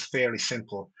 but this one's fairly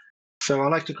simple. So I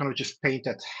like to kind of just paint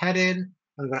that head in.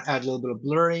 I'm going to add a little bit of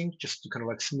blurring just to kind of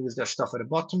like smooth that stuff at the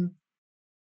bottom.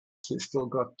 So it's still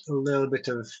got a little bit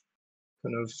of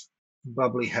kind of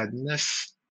bubbly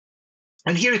headness.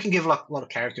 And here you can give a lot of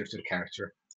character to the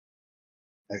character,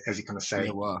 as you kind of say.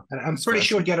 Yeah, wow. And I'm pretty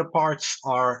sure the other parts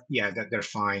are, that they're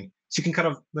fine. So you can kind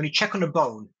of, when you check on the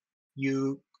bone,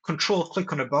 you control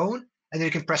click on the bone, and then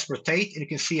you can press rotate, and you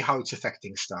can see how it's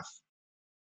affecting stuff.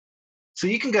 So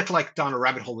you can get like down a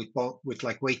rabbit hole with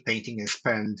like weight painting and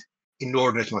spend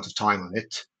inordinate amount of time on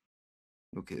it.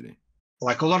 No kidding.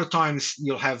 Like a lot of times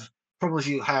problems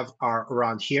you'll have are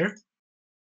around here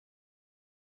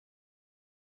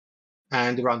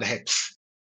and around the hips.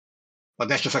 But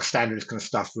that's just like standard kind of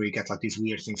stuff where you get like these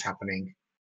weird things happening.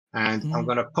 And I'm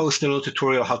going to post a little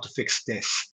tutorial how to fix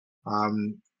this.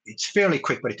 It's fairly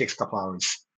quick, but it takes a couple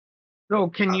hours. So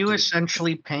can you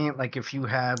essentially paint, like if you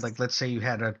had, like, let's say you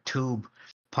had a tube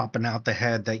popping out the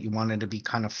head that you wanted to be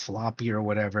kind of floppy or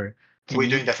whatever. We're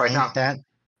doing that right now. That?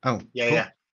 Oh, yeah, cool. Yeah.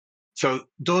 So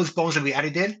those bones that we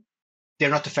added in, they're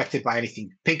not affected by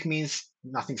anything. Pink means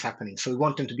nothing's happening. So we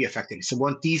want them to be affected. So we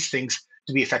want these things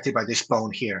to be affected by this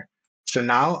bone here. So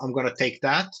now I'm going to take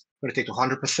that. I'm going to take to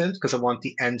 100% because I want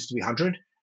the ends to be 100.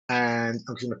 And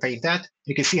I'm going to paint that.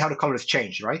 You can see how the color has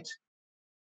changed, right?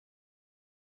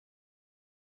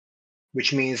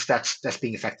 Which means that's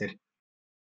being affected.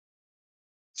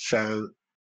 So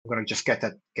I'm going to just get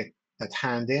that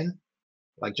hand in,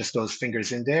 like just those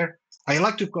fingers in there. I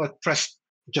like to go press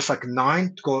just like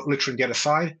 9 to go literally the other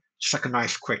side. Just like a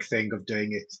nice quick thing of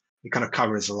doing it. It kind of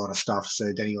covers a lot of stuff.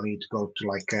 So then you'll need to go to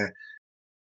like a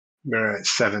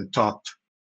 7 top.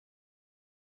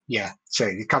 Yeah, so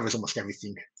it covers almost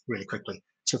everything really quickly.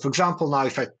 So for example, now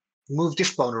if I move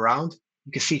this bone around,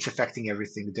 you can see it's affecting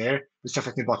everything there. It's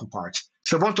affecting the bottom parts.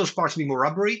 So I want those parts to be more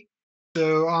rubbery.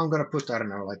 So I'm going to put, I don't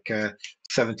know, like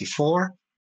 74.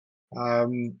 I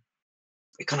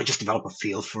kind of just develop a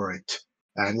feel for it.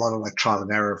 And a lot of like trial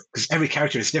and error, because every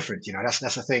character is different. That's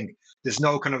the thing. There's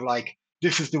no kind of like,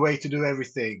 this is the way to do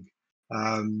everything.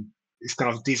 It's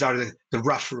kind of, these are the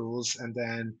rough rules. And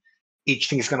then each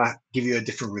thing is going to give you a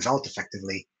different result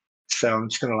effectively. So I'm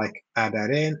just going to like add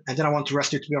that in. And then I want the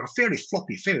rest of it to be fairly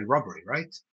floppy, fairly rubbery,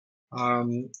 right?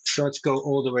 So let's go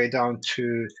all the way down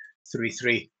to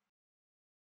 3.3.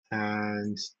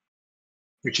 And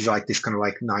which is like this kind of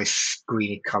like nice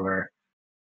greeny color.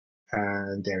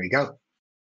 And there we go.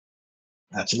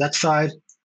 That's on that side.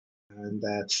 And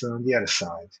that's on the other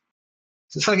side.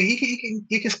 So it's like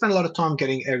you can spend a lot of time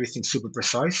getting everything super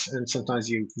precise. And sometimes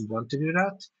you want to do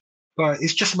that. But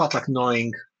it's just about like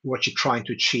knowing what you're trying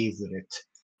to achieve with it.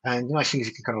 And the nice thing is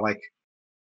you can kind of like,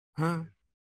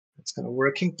 it's kind of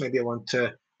working. Maybe I want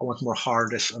more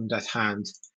hardness on that hand.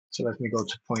 So let me go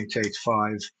to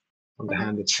 0.85 on the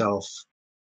hand itself.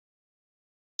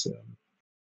 So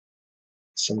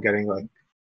I'm getting like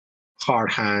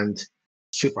hard hand,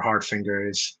 super hard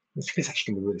fingers. I think it's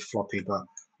actually gonna be really floppy, but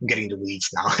I'm getting the weeds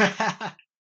now.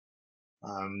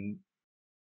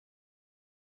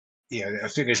 Yeah, I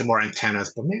think there's more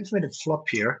antennas, but maybe it's made it flop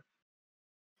here.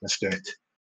 Let's do it.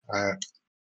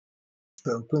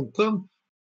 Boom, boom, boom.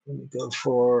 Let me go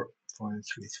for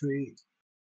 0.33.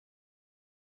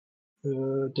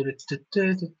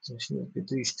 Get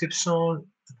these tips on.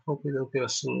 Hopefully they'll give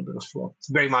us a little bit of flop.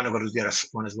 Bear in mind I'm going to do the other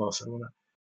one as well, so I don't want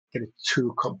to get it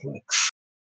too complex.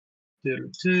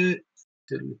 Diddle-two,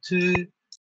 diddle-two,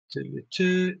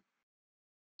 diddle-two,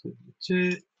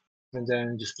 diddle-two. And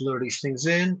then just blur these things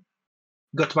in.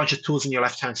 Got a bunch of tools on your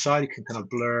left-hand side. You can kind of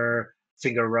blur,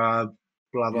 finger rub,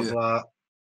 blah, blah, blah.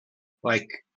 Like,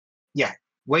 yeah,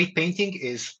 weight painting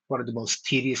is one of the most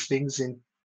tedious things in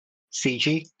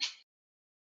CG.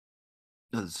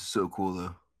 That's so cool,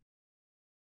 though.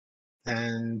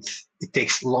 And it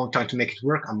takes a long time to make it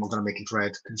work. I'm not going to make it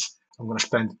red because I'm going to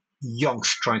spend yonks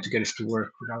trying to get it to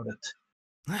work without it.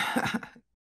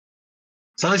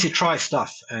 sometimes you try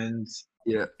stuff and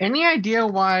yeah. Any idea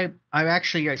why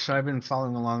I've been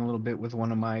following along a little bit with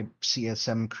one of my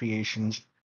CSM creations,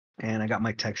 and I got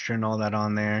my texture and all that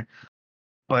on there.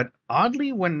 But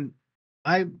oddly, when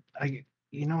I I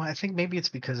think maybe it's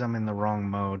because I'm in the wrong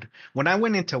mode. When I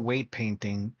went into weight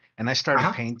painting and I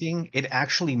started painting, it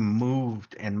actually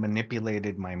moved and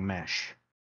manipulated my mesh.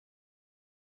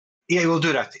 Yeah, it will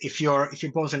do that if your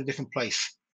bone's in a different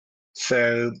place.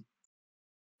 So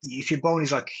if your bone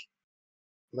is like,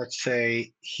 let's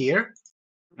say here,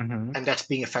 and that's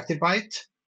being affected by it,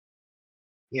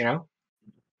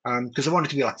 because I want it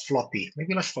to be like floppy,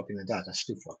 maybe less floppy than that. That's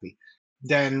too floppy.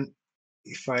 Then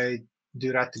if I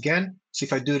do that again, so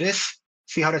if I do this,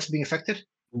 see how that's being affected?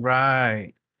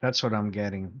 Right. That's what I'm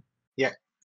getting. Yeah,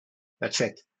 that's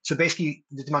it. So basically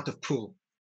the amount of pull.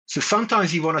 So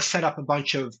sometimes you want to set up a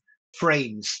bunch of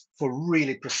frames for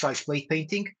really precise weight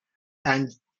painting,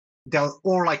 and they'll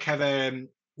or like have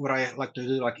what I like to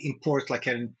do, like import like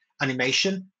an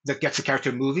animation that gets a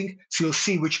character moving. So you'll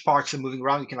see which parts are moving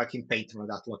around. You can like paint them like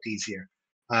that a lot easier.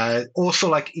 Also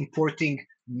like importing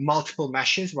multiple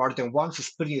meshes rather than one. So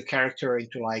splitting a character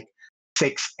into like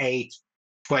 6, 8,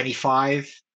 25,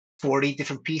 40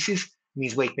 different pieces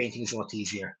means weight painting is a lot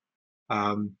easier.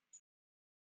 I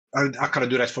kind of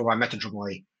do that for my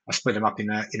metadromoy. I split them up in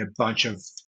a bunch of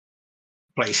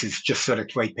places just so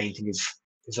that weight painting is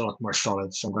a lot more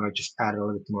solid. So I'm going to just add a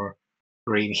little bit more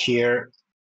green here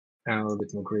and a little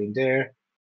bit more green there.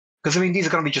 Because, I mean, these are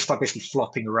going to be just like basically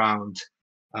flopping around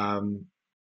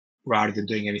rather than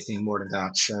doing anything more than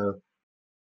that. So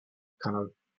kind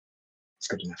of, let's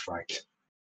get enough right.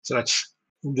 So let's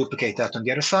duplicate that on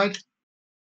the other side.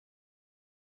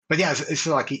 But yeah, it's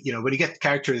like, when you get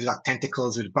characters like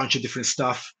tentacles with a bunch of different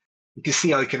stuff, you can see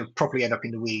how you can probably end up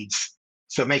in the weeds.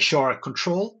 So make sure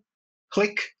Control,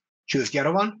 click, choose the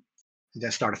other one, and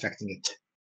then start affecting it.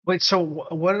 Wait, so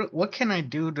what can I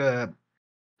do to?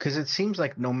 Because it seems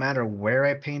like no matter where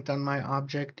I paint on my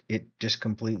object, it just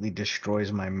completely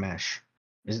destroys my mesh.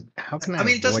 How can I? I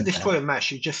mean, it doesn't destroy that? a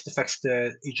mesh. It just affects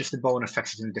the bone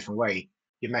affects it in a different way.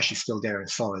 Your mesh is still there and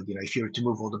solid. If you were to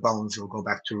move all the bones, it'll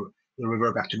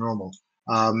revert back to normal.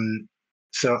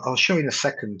 So I'll show you in a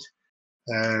second.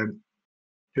 So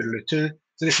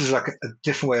this is like a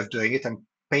different way of doing it. I'm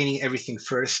painting everything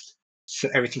first, so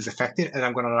everything's affected, and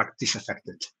I'm gonna like disaffect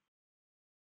it.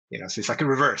 So it's like a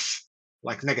reverse,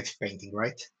 like negative painting,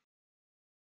 right?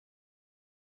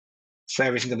 So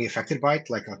everything's gonna be affected by it,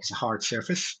 like it's a hard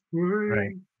surface.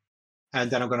 Right. And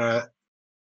then I'm gonna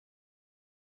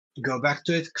go back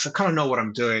to it because I kind of know what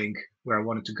I'm doing, where I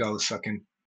want it to go, so I can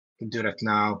do that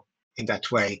now in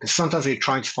that way. Because sometimes you're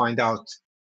trying to find out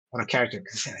on a character,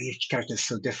 because each character is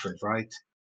so different, right?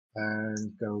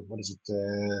 And go, what is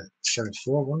it,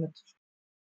 74, wasn't it?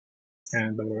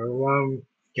 And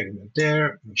getting it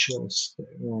there, make sure it's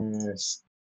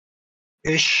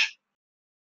ish.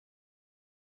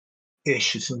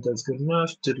 Ish is sometimes good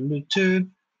enough.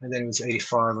 And then it was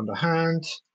 85 on the hand.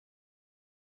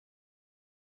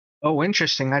 Oh,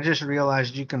 interesting. I just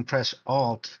realized you can press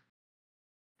Alt,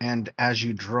 and as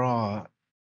you draw,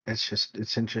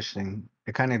 it's interesting.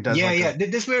 It kind of does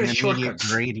There's various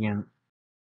shortcuts. Gradient.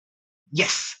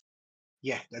 Yes.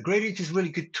 Yeah, the gradient is a really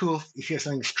good tool if you're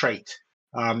something straight.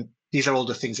 These are all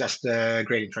the things. That's the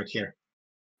gradient right here.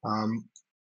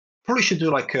 Probably should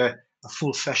do like a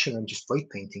full session on just weight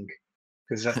painting,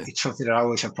 because it's something that I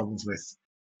always have problems with,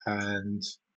 and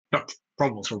not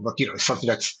problems with, but it's something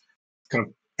that's kind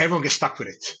of everyone gets stuck with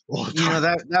it all the time.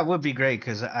 That would be great,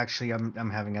 because actually I'm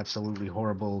having absolutely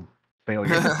horrible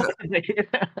failure.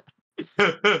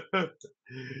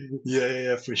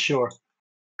 yeah, for sure.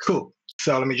 Cool.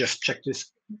 So let me just check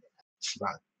this. So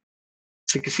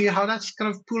you can see how that's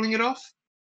kind of pulling it off.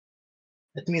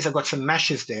 That means I've got some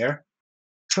meshes there.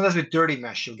 Sometimes with dirty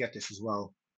mesh, you'll get this as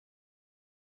well.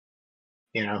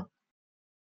 So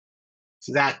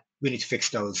that we need to fix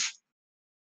those,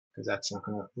 because that's not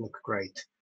going to look great.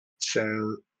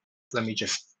 So let me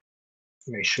just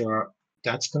make sure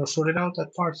that's going to sort it out,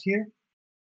 that part here,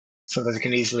 so that I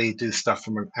can easily do stuff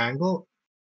from an angle.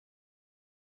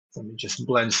 Let me just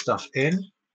blend stuff in.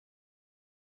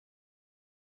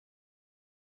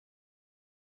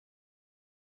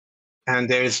 And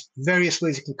there's various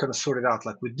ways you can kind of sort it out.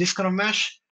 Like with this kind of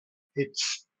mesh,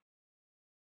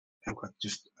 I've got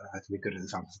I have to be good at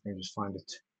examples. I can just find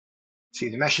it. See,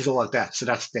 the mesh is all like that, so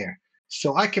that's there.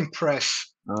 So I can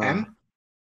press M,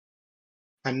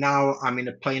 and now I'm in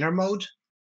a planar mode.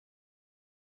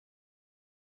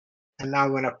 And now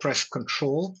when I press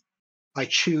Control, I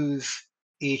choose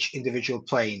each individual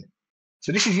plane.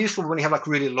 So this is useful when you have like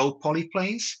really low poly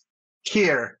planes.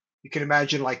 Here, you can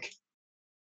imagine like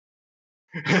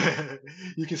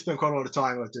You can spend quite a lot of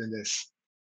time doing this,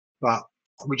 but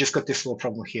we just got this little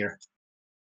problem here.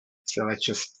 So let's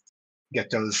just get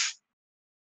those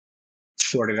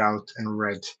sorted out and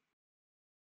read.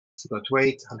 So got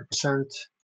weight, 100%.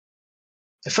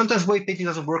 And sometimes weight painting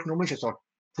doesn't work normally, so it's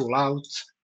pull out,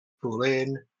 pull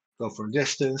in, go for a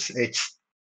distance. It's,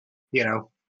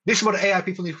 this is what AI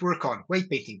people need to work on, weight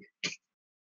painting.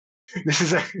 This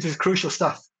is crucial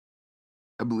stuff.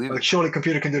 I believe it. Surely a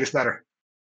computer can do this better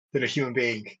than a human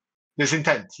being. There's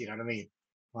intent, you know what I mean?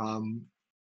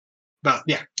 But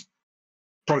yeah,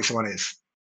 probably someone is.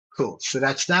 Cool, so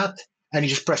that's that. And you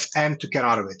just press M to get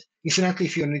out of it. Incidentally,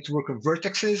 if you need to work on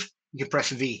vertexes, you can press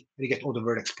V and you get all the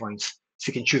vertex points. So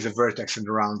you can choose a vertex and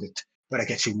around it, but it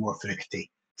gets you more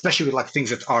finicky, especially with things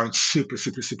that aren't super,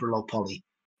 super, super low poly,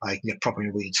 like get proper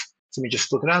in weeds. So let me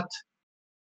just look at that.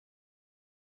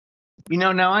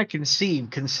 Now I can see,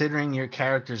 considering your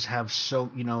characters have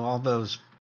all those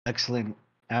excellent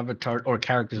avatar or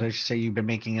characters, I should say, you've been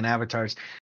making in avatars,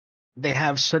 they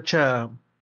have so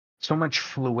much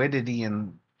fluidity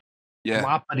and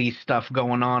floppity stuff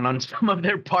going on some of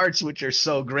their parts, which are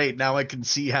so great. Now I can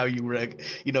see how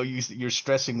you're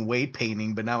stressing weight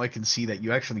painting, but now I can see that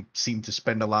you actually seem to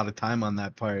spend a lot of time on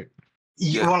that part.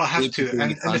 Yeah, well, I have to,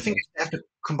 and the thing is, they have to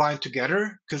combine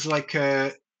together because,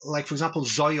 for example,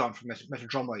 Zoyon from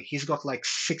Metrodromoi, he's got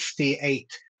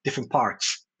 68 different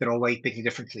parts that are all weight painting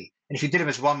differently, and if you did them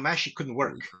as one mesh, it couldn't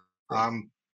work.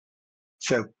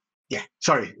 So yeah,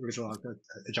 sorry, Rizzle,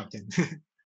 I jumped in.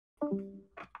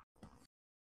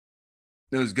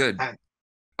 That was good.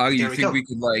 You think we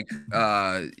could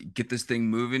get this thing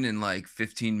moving in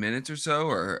 15 minutes or so,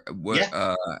 or what?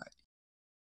 Yeah.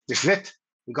 This is it.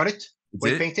 We got it.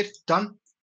 Weight painted. Done.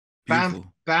 Beautiful.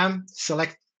 Bam, bam.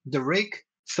 Select the rig.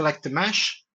 Select the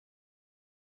mesh.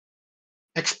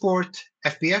 Export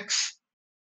FBX.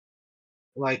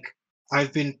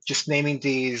 I've been just naming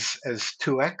these as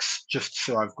 2x, just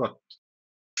so I've got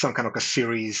some kind of a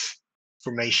series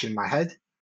formation in my head.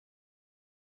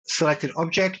 Selected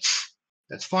objects,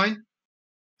 that's fine.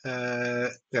 We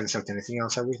haven't selected anything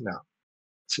else, have we? No.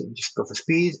 So just go for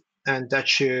speed, and that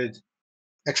should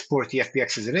export the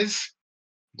FBX as it is.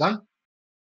 Done.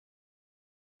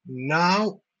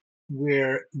 Now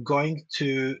we're going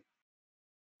to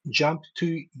jump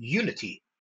to Unity.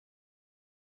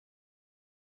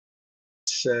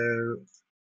 So,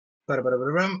 let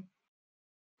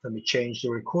me change the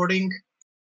recording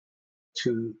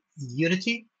to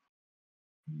Unity.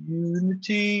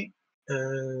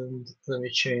 And let me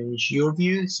change your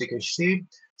view so you can see.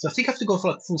 So I think I have to go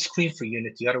for full screen for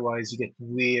Unity, otherwise you get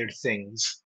weird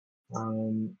things.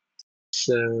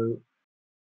 So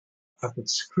I've got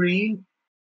screen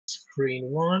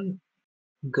 1,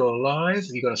 go live,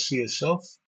 you're gonna see yourself.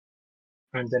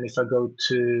 And then if I go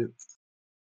to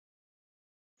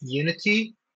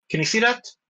Unity, can you see that?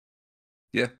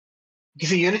 Yeah. You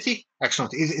see Unity?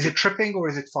 Excellent. Is it tripping or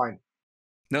is it fine?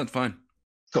 No, it's fine.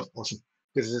 Cool, awesome.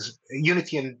 Because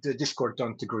Unity and the Discord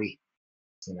don't agree.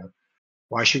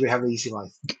 Why should we have an easy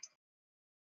life?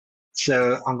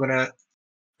 So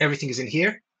everything is in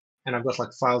here, and I've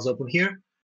got files open here.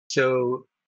 So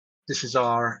this is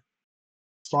our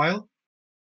file.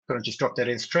 I'm gonna just drop that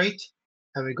in straight,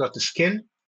 and we got the skin.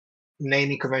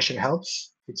 Naming convention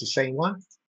helps. It's the same one.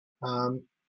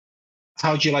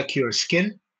 How do you like your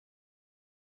skin?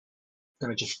 I'm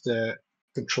gonna just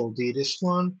Control D this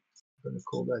one. I'm gonna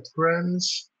call that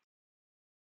grams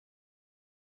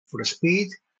for the speed.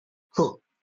 Cool.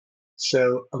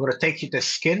 So I'm gonna take the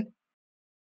skin,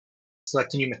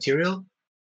 select a new material,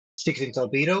 stick it into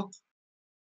albedo.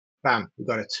 Bam, we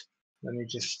got it. Let me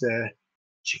just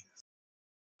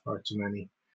far too many.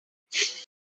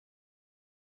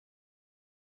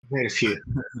 Made a few.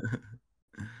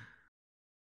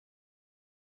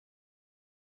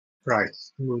 Right,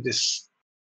 move this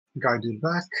guy dude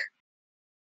back.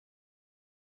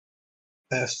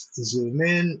 F, zoom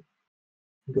in,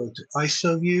 go to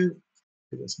ISO view.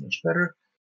 That's much better.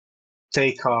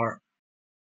 Take our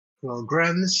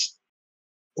grams.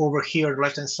 Over here,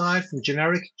 left hand side, from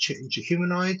generic, change to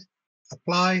humanoid.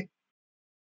 Apply.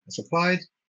 That's applied.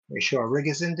 Make sure our rig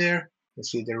is in there. You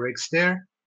see the rig's there.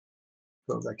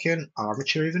 Go back in,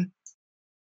 armature even.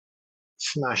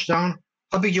 Smash down.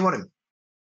 How big do you want him?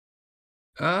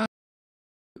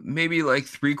 Maybe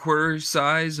 3/4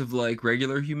 size of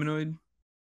regular humanoid.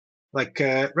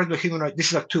 Regular humanoid.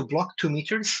 This is 2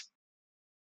 meters.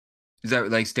 Is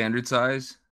that standard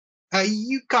size?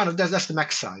 You kind of that's the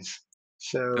max size.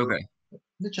 So okay.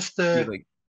 Just it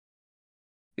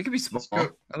could be small.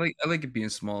 I like it being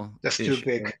small. That's too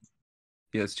big.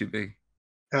 Yeah, it's too big.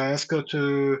 Let's go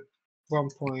to 1.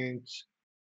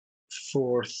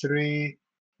 1.43,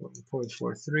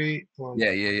 1.43,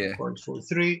 Yeah.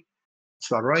 1.43.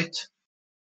 It's about right.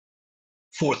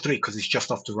 4.3 because it's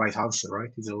just off the right answer, right?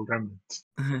 It's a little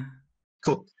remnant.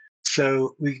 Cool.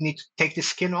 So we need to take the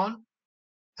skin on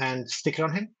and stick it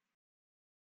on him.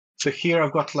 So here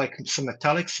I've got like some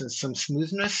metallics and some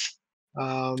smoothness.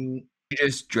 You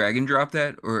just drag and drop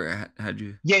that, or how'd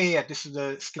you? Yeah. This is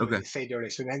the skin we saved earlier.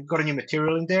 So we got a new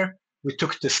material in there. We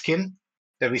took the skin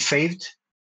that we saved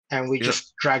and we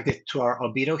just dragged it to our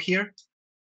albedo here.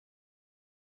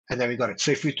 And then we got it.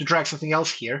 So if we to drag something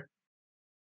else here,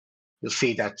 you'll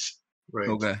see that's right.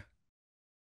 Okay.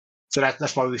 So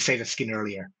that's why we saved the skin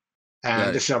earlier.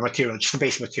 And this is our material, just the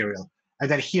base material. And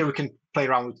then here we can play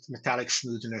around with metallic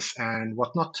smoothness and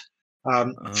whatnot.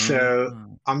 So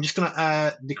I'm just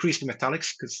gonna decrease the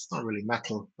metallics because it's not really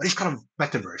metal, but it's kind of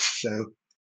metaverse. So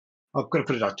I'm gonna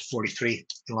put it out to 43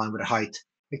 in line with the height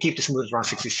and keep the smooth around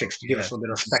 66 to give us a little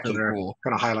bit of specular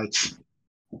kind of highlights.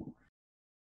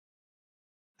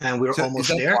 And we're almost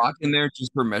there. Is that block in there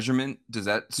just for measurement? Does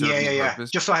that serve any purpose?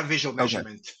 Just so I have visual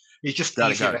measurement. Okay. It's just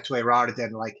easier that way rather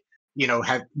than like,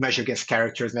 have measure against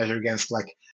characters, measure against like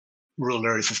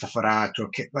rulers and stuff like that. Or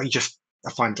like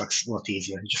I find like a lot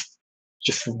easier.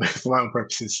 Just for my own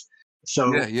purposes.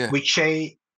 So we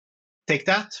take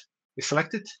that, we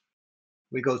select it,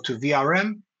 we go to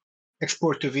VRM,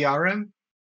 export to VRM.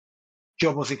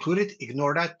 Job was included.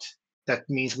 Ignore that. That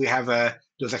means we have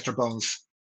those extra bones.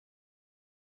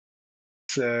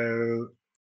 So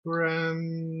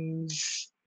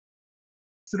grams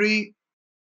 3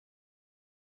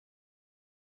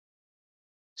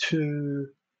 to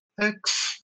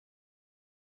X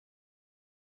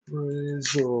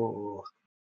Rizzle.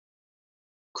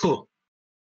 Cool.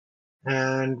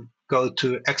 And go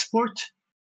to export.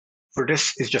 For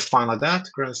this, it's just fine like that.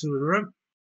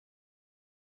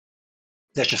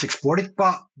 That's just exported,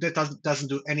 but that doesn't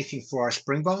do anything for our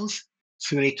spring bones.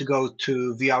 So we need to go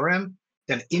to VRM,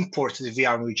 then import the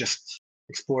VRM we just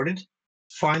exported.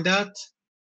 Find that,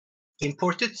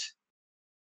 import it,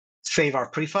 save our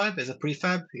prefab as a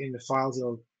prefab in the files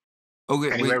of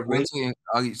Okay, wait.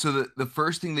 So the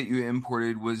first thing that you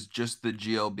imported was just the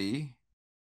GLB?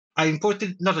 I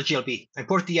imported not the GLB. I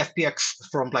imported the FBX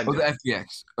from Blender. Oh, the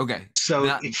FBX. Okay. So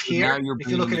it's here. If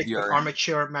you look at it, the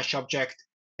armature mesh object,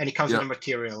 and it comes with a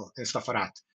material and stuff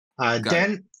like that.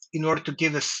 Then, in order to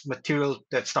give us material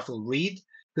that stuff will read,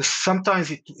 because sometimes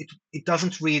it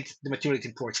doesn't read the material it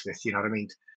imports with. You know what I mean?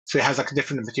 So it has like a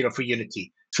different material for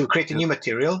Unity. So we create a new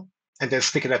material and then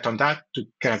stick that on that to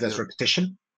kind of this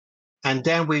repetition. And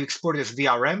then we export it as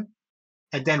VRM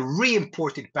and then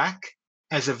re-import it back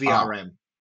as a VRM.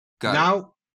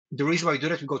 Now, the reason why we do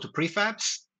that, we go to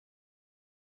prefabs,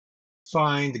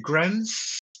 find the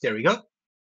grams. There we go.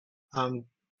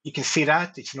 You can see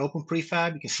that it's an open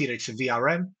prefab. You can see that it's a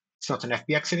VRM. It's not an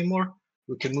FBX anymore.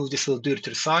 We can move this little dude to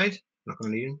the side. I'm not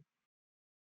going to leave him.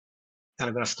 And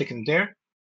I'm going to stick him there.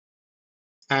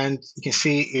 And you can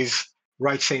see is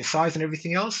right same size and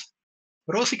everything else.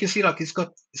 But also you can see like it's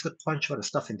got a bunch of other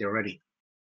stuff in there already.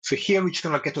 So here we're just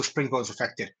going to get those spring bones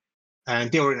affected.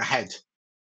 And they were in a head.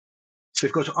 So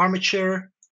we go to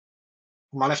armature,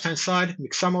 on my left-hand side,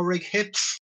 Mixamo rig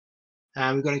hips,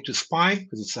 and we're going to spine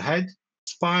because it's a head,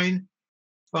 spine,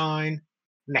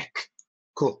 neck.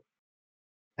 Cool.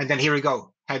 And then here we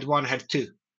go, head 1, head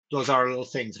 2. Those are little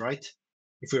things, right?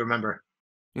 If we remember.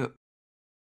 Yep.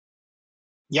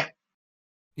 Yeah.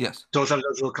 Yes. Those are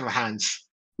those little kind of hands.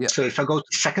 Yeah. So if I go to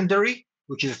secondary,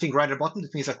 which is the thing right at the bottom,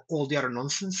 that means like all the other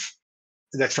nonsense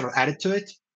that's sort of added to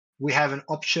it, we have an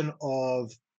option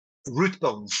of root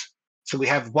bones. So we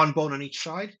have one bone on each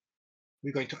side.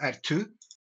 We're going to add 2. And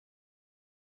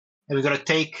we're going to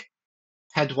take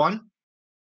head 1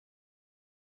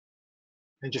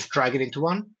 and just drag it into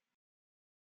 1.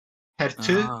 Head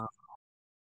 2.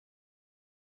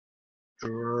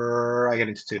 Drag it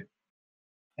into 2. And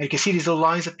you can see these little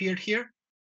lines appeared here.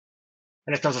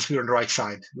 And that tells us we're on the right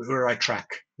side. We're on the right track.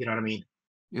 You know what I mean?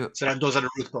 Yeah. So those are the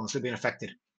root bones. They're being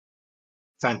affected.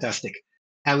 Fantastic.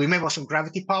 And we may want some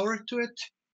gravity power to it.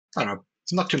 I don't know.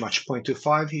 It's not too much.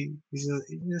 0.25. He's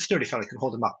a sturdy fella. You can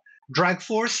hold him up. Drag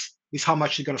force is how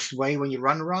much you're going to sway when you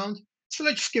run around. So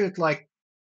let's just give it like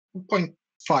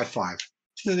 0.55.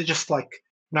 So they're just like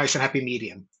nice and happy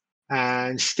medium.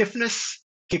 And stiffness,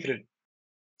 keep it at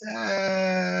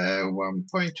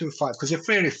 1.25 because they're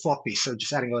fairly floppy. So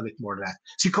just adding a little bit more to that.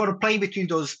 So you kind of play between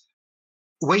those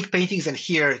weight paintings and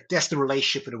here, that's the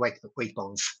relationship with the weight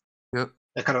bones. Yep.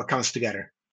 That kind of comes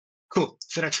together. Cool.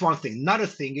 So that's one thing. Another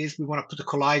thing is we want to put a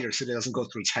collider so that it doesn't go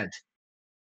through its head.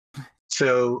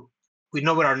 So we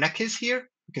know what our neck is here.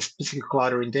 We can stick a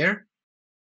collider in there.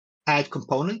 add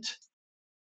component,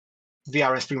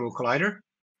 VRM Spring Move Collider,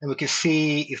 and we can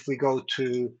see if we go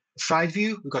to side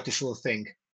view, we've got this little thing.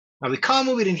 Now we can't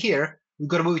move it in here. We've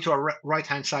got to move it to our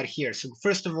right-hand side here. So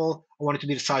first of all, I want it to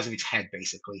be the size of its head,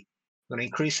 basically. I'm going to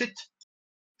increase it,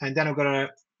 and then I'm going to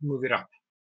move it up.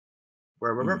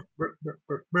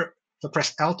 So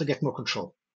press L to get more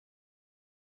control.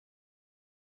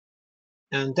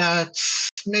 And that's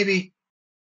maybe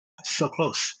so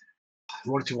close. I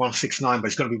want it to 169, but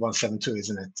it's going to be 172,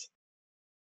 isn't it?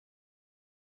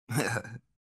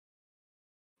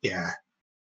 Yeah.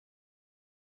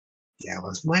 Yeah, it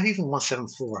was maybe even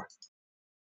 174.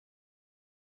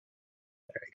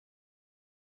 There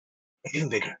we go. Even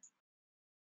bigger.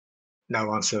 No,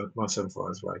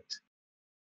 174 is right.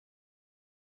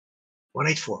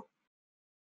 184.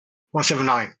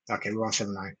 179. Okay,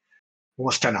 179.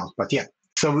 Almost 10 out, but yeah.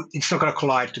 So it's not going to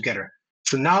collide together.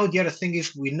 So now the other thing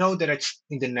is we know that it's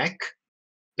in the neck.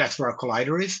 That's where our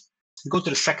collider is. We go to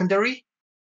the secondary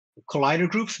collider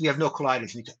groups. We have no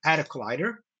colliders. We need to add a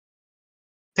collider.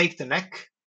 Take the neck.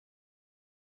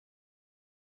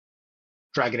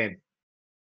 Drag it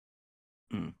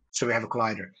in. So we have a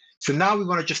collider. So now we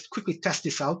want to just quickly test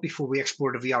this out before we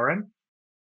export the VRM.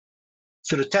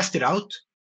 So to test it out,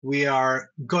 we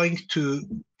are going to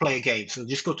play a game. So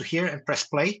just go to here and press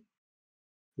play.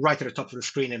 Right at the top of the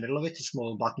screen in the middle of it, a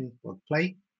small button for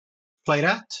play. Play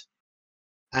that.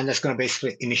 And that's going to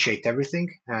basically initiate everything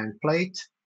and play it.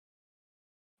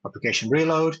 Application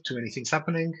reload, too many things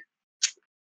happening.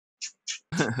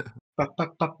 It's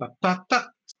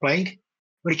playing.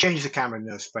 When it changes the camera,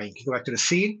 no, it's playing. You go back to the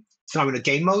scene. So now I'm in the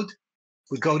game mode.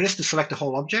 We go this to select the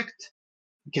whole object.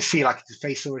 You can see like the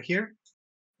face over here.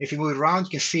 If you move it around,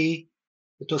 you can see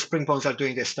that those spring bones are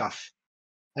doing their stuff.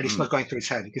 And it's not going through his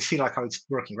head. You can see like how it's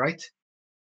working, right?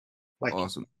 Like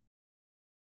awesome.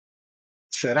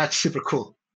 So that's super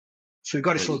cool. So we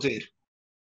got this little dude.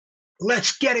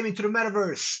 Let's get him into the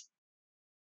metaverse.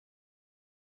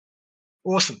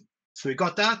 Awesome. So we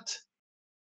got that.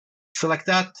 Select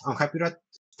that. I'm happy with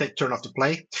that. Turn off the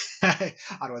play.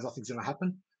 Otherwise, nothing's going to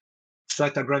happen.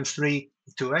 Select our Grand 3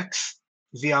 2x.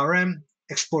 VRM.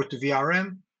 Export to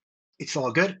VRM. It's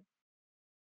all good.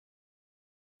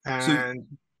 And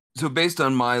so based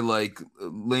on my like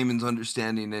layman's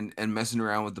understanding and messing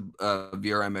around with the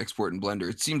VRM export in Blender,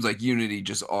 it seems like Unity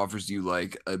just offers you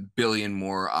like a billion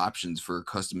more options for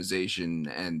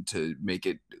customization and to make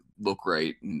it look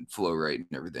right and flow right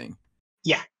and everything.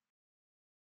 Yeah.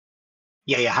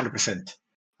 100%.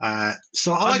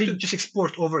 So I like to just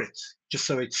export over it, just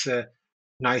so it's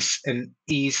nice and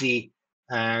easy,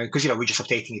 because we're just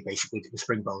updating it basically to the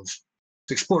spring bones.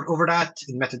 To export over that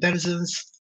in MetaDenizens.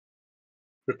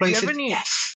 Replace it.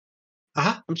 Yes.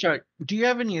 I'm sorry. Do you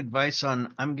have any advice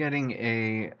on? I'm getting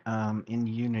a in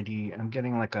Unity. I'm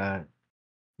getting like a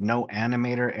no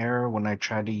animator error when I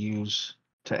try to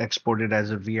export it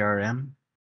as a VRM.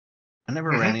 I never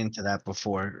ran into that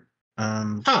before.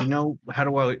 Do you know how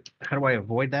do I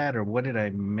avoid that, or what did I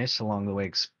miss along the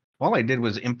way? All I did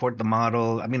was import the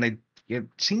model. I mean, it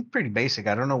seemed pretty basic.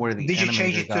 I don't know where the did you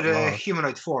change it to the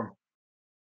humanoid form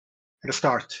at the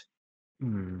start?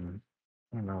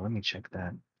 I don't know. Let me check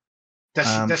that.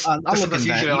 That's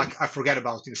usually like I forget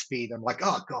about in speed. I'm like,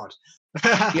 oh god.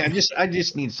 Yeah, I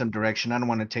just need some direction. I don't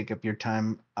want to take up your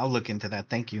time. I'll look into that.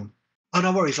 Thank you. Oh,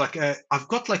 no worries. Like I've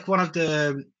got like one of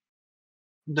the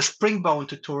springbone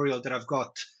tutorial that I've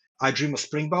got. I Dream of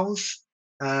Springbones,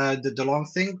 the long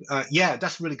thing. Yeah,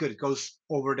 that's really good. It goes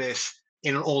over this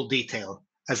in all detail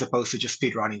as opposed to just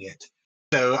speed running it.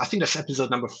 So I think that's episode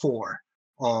number 4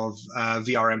 of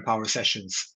VRM Power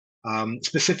Sessions.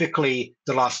 Specifically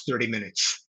the last 30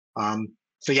 minutes.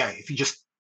 So yeah, if you just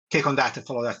click on that and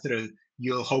follow that through,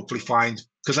 you'll hopefully find,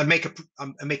 because I make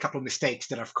a couple of mistakes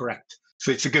that I've correct.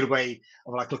 So it's a good way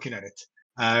of like looking at it.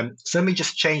 So let me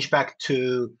just change back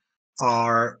to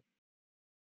our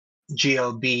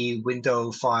GLB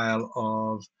window file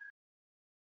of,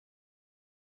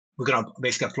 we're gonna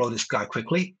basically upload this guy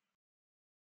quickly.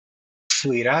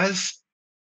 Sweet as,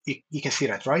 you can see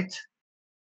that, right?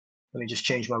 Let me just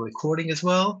change my recording as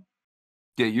well.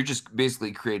 Yeah, you're just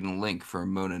basically creating a link for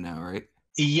Mona now, right?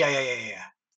 Yeah.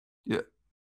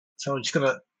 So I'm just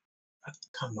gonna,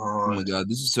 come on. Oh my god,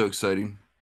 this is so exciting.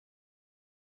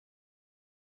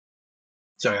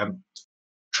 Sorry, I'm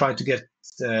trying to get,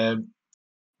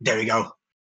 there we go.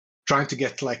 Trying to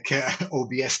get like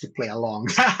OBS to play along.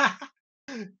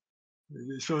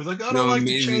 So it's like, I don't like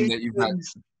to change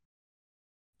things.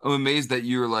 I'm amazed that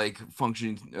you're like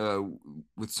functioning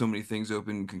with so many things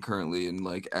open concurrently and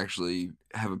like actually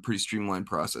have a pretty streamlined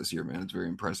process here, man. It's very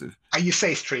impressive. You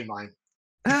say streamline.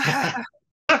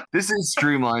 This is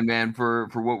streamlined, man, for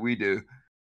what we do.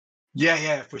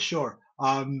 Yeah, for sure.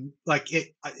 Like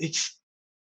it's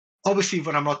obviously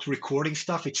when I'm not recording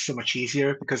stuff, it's so much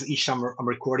easier because each time I'm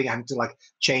recording, I have to like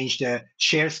change the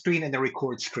share screen and the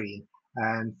record screen,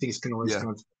 and things can always kind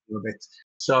of a little bit.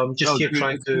 So I'm just here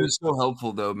trying to. It was so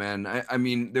helpful though, man. I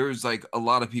mean, there was like a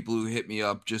lot of people who hit me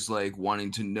up just like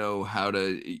wanting to know how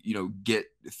to, get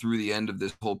through the end of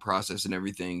this whole process and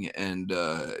everything. And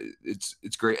it's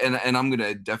great. And I'm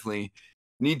gonna definitely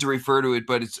need to refer to it,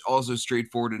 but it's also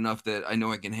straightforward enough that I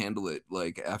know I can handle it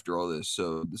like after all this.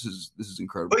 So this is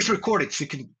incredible. But it's recorded, so you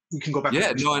can go back.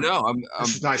 Yeah, no, I know.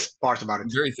 That's the nice part about it.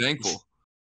 I'm very thankful.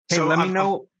 Hey, so let me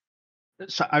know.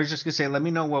 So I was just gonna say, let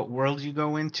me know what world you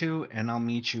go into, and I'll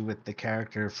meet you with the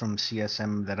character from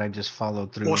CSM that I just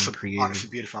followed through and created. Honestly,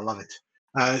 beautiful. I love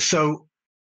it. So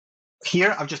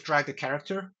here I've just dragged the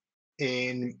character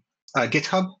in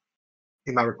GitHub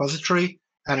in my repository,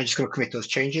 and I'm just going to commit those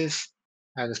changes,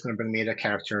 and it's going to bring me the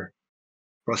character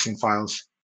processing files,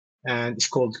 and it's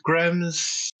called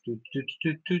Grems.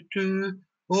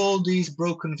 All these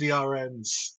broken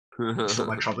VRMs. So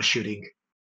my troubleshooting.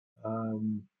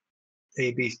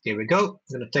 AB, there we go.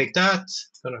 I'm going to take that,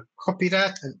 I'm going to copy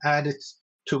that and add it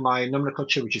to my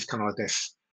nomenclature, which is kind of like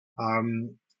this.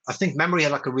 I think memory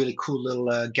had like a really cool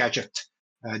little gadget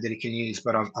that you can use,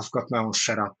 but I've got my own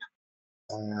setup.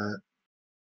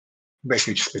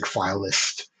 Basically just a big file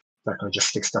list that I can just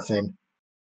stick stuff in.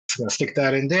 So I'm going to stick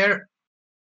that in there.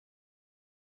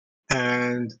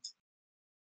 And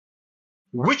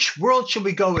which world should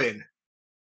we go in?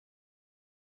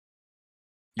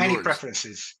 Any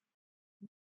preferences?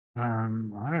 I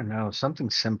don't know. Something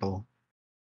simple.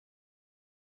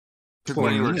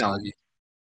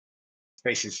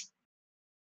 Spaces.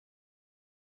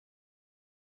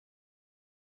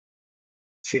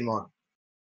 See more.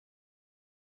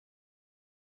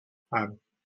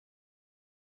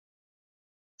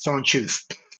 Someone choose.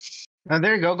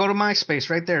 There you go. Go to MySpace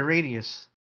right there. Radius.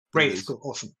 Radius. Cool.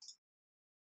 Awesome.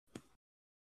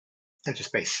 Enter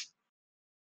space.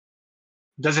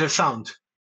 Does it have sound?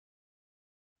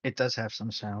 It does have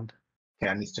some sound. Okay,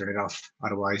 I need to turn it off.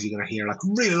 Otherwise, you're going to hear like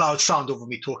really loud sound over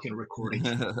me talking and recording.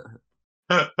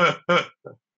 Oh,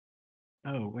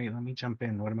 wait, let me jump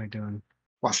in. What am I doing?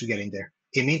 Once we get in there.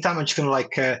 In the meantime, I'm just going to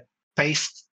like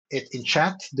paste it in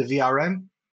chat, the VRM.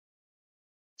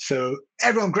 So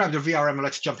everyone grab the VRM and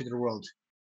let's jump into the world.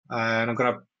 And I'm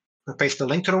going to paste the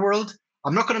link to the world.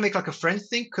 I'm not going to make like a friend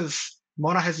thing because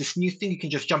Mona has this new thing. You can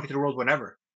just jump into the world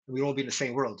whenever. And we'll all be in the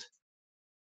same world.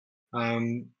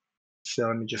 So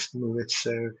let me just move it.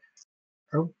 So,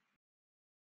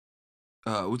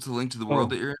 what's the link to the world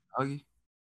that you're in, Augie?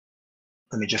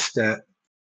 Let me just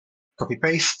copy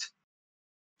paste.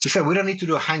 So we don't need to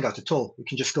do a hangout at all. We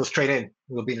can just go straight in.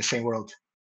 We'll be in the same world.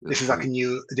 This is like a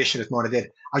new addition that Mona did.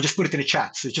 I'll just put it in the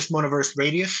chat. So it's just Monaverse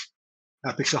Radius,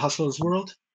 Pixel Hustle's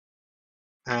world.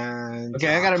 And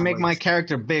okay, I gotta make my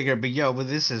character bigger, but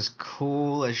this is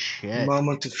cool as shit.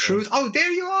 Moment of truth. Oh,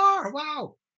 there you are!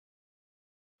 Wow.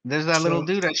 There's that little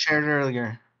dude I shared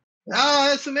earlier. Oh,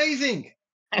 that's amazing.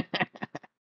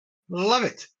 Love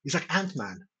it. He's like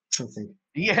Ant-Man, something.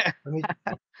 Yeah.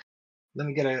 Let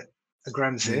me get a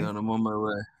Grams in. I'm on my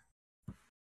way.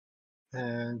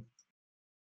 And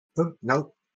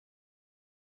no.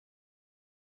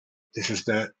 This is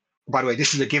by the way,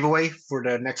 this is the giveaway for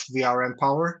the next VRM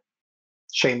Power.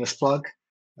 Shameless plug.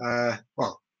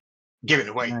 Well, give it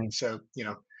away. Nice. So,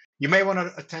 you may want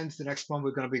to attend the next one.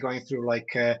 We're going to be going through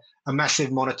like a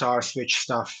massive monitor switch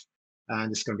stuff,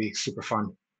 and it's going to be super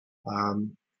fun.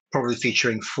 Probably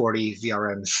featuring 40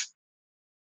 VRMs.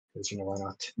 Because why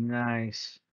not?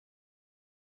 Nice.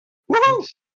 Woohoo!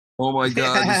 Oh my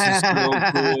god, this is so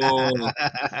cool.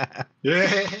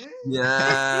 Yeah.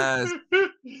 Yes.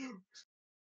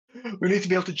 We need to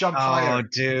be able to jump higher. Oh,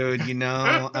 dude,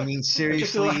 I mean, seriously.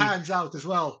 Just little hands out as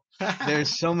well. There's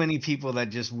so many people that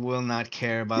just will not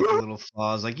care about the little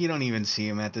flaws. Like, you don't even see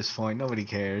them at this point. Nobody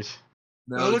cares.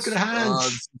 No, look at the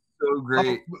hands. So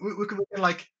great. We could be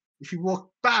like, if you walk,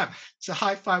 bam, it's a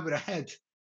high five with a head.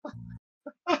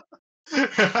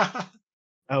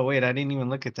 Oh, wait, I didn't even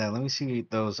look at that. Let me see what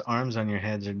those arms on your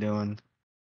heads are doing.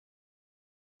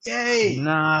 Yay!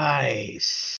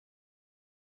 Nice.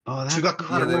 Oh, that's so we got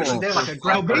cool. There, like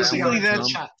a basically that's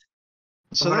chat.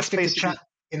 So that's stick the chat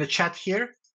in the chat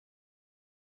here.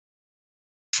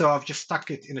 So I've just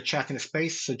stuck it in a chat in a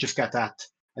space. So just get that,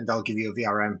 and that'll give you a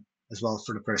VRM as well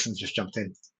for the person who just jumped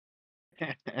in.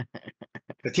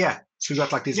 But yeah, so we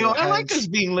got like these. I like us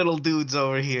being little dudes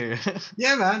over here.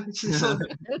 Yeah, man. It's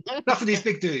enough of these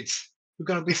big dudes. We're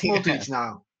gonna be small dudes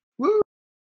now. Woo!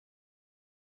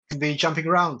 Can be jumping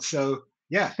around. So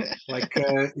Yeah, it's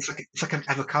like an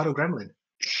avocado gremlin.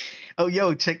 Oh,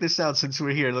 yo, check this out. Since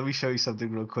we're here, let me show you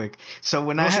something real quick. So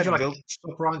when And I also, had if you built,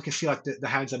 stop around, you can see like the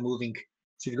hands are moving.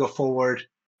 So if you go forward,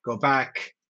 go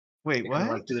back, wait, you what? can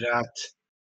like do that.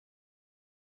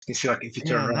 You can see like if you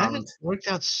turn Yeah, around. that worked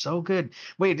out so good.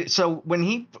 Wait, so when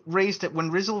he raised it,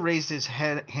 when Rizzle raised his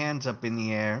hands up in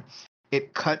the air,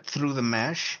 it cut through the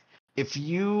mesh. Is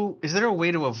there a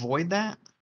way to avoid that?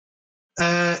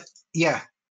 Yeah.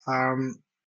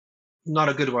 Not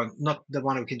a good one. Not the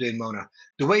one we can do in Mona.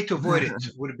 The way to avoid it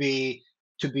would be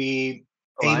to be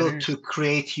able to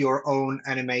create your own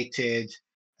animated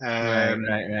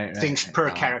things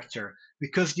per character.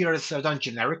 Because these are done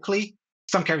generically,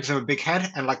 some characters have a big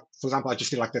head, and like for example, I just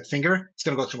did like that finger. It's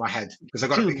gonna go through my head because I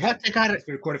got a big head. They got it. It's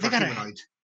recorded for humanoid.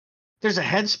 There's a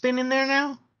head spin in there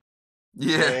now.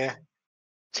 Yeah.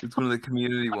 It's one of the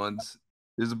community ones.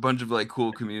 There's a bunch of like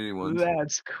cool community ones.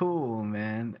 That's cool,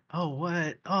 man. Oh,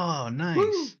 what? Oh,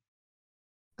 nice.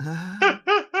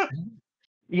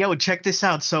 Yo, check this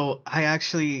out. So I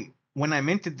actually, when I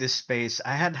minted this space,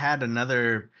 I had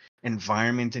another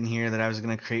environment in here that I was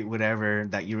going to create whatever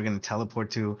that you were going to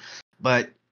teleport to, but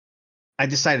I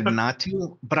decided not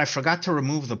to, but I forgot to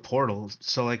remove the portal.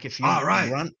 So like if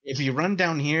you run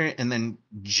down here and then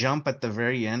jump at the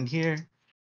very end here.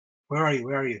 Where are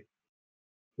you?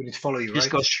 We need to follow you,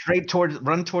 just right? Just go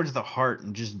run towards the heart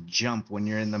and just jump when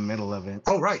you're in the middle of it.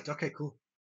 Oh, right. Okay, cool.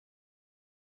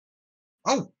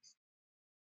 Oh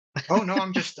no,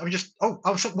 I'm just where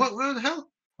the hell?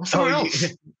 I'm somewhere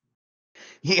else.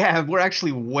 Yeah, we're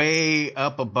actually way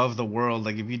up above the world.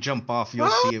 Like if you jump off, you'll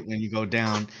see it when you go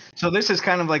down. So this is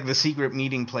kind of like the secret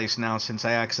meeting place now since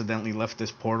I accidentally left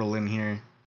this portal in here.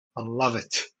 I love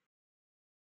it.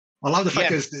 I love the fact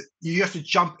that you have to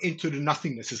jump into the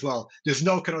nothingness as well. There's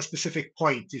no kind of specific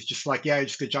point. It's just like, you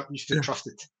just jump, you just trust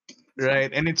it.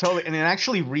 Right, and it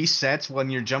actually resets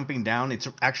when you're jumping down. It's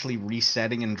actually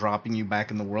resetting and dropping you back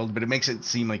in the world, but it makes it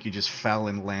seem like you just fell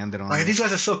and landed on it. These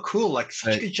guys are so cool. Like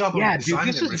such a good job of designing them.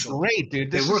 Yeah, dude, this is great, dude.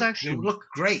 They look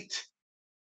great.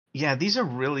 Yeah, these are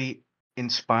really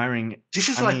inspiring. This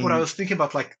is what I was thinking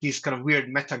about, like these kind of weird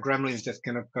meta gremlins that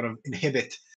kind of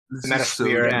inhibit the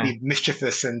metasphere and be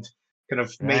mischievous and kind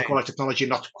of make all our technology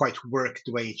not quite work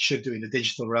the way it should do in the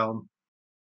digital realm.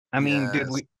 I mean, dude,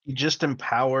 you just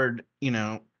empowered,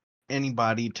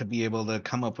 anybody to be able to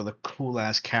come up with a cool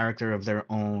ass character of their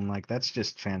own. Like that's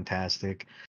just fantastic.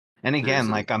 And again,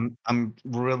 like I'm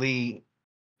really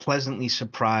pleasantly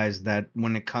surprised that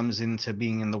when it comes into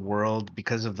being in the world,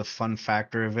 because of the fun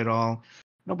factor of it all,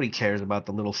 nobody cares about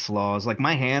the little flaws. Like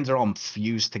my hands are all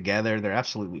fused together. They're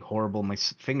absolutely horrible. My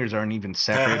fingers aren't even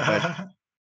separate,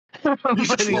 but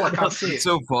it's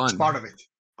so fun. It's part of it.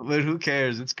 But who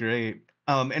cares? It's great.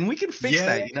 And we can fix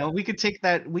that. We could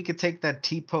take that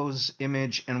T-pose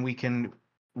image and we can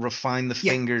refine the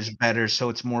fingers better so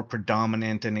it's more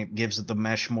predominant and it gives the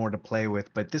mesh more to play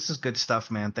with. But this is good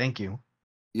stuff, man. Thank you.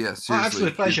 Yeah, seriously.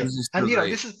 Absolute pleasure. And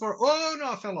this is for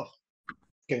I fell off.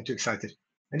 Getting too excited.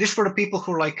 And this is for the people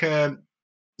who are like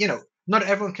not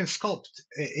everyone can sculpt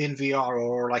in VR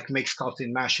or like make sculpt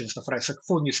in Mesh and stuff like that. It's like a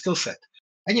full new skill set.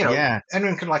 And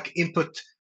anyone can like input,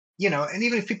 and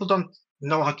even if people don't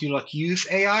know how to like use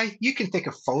AI, you can take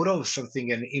a photo of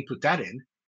something and input that in.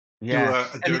 Do a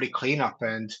dirty cleanup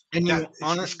and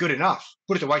it's good enough.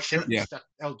 Put it to white paper.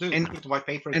 That'll do. Put it to white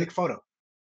paper and take a photo.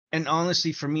 And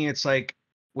honestly, for me, it's like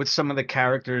with some of the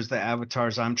characters, the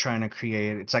avatars I'm trying to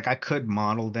create, it's like I could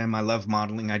model them. I love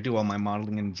modeling. I do all my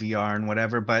modeling in VR and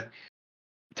whatever, but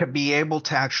to be able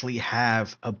to actually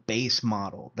have a base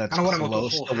model that's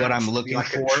close to what I'm looking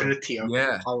for.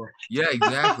 Yeah,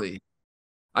 exactly.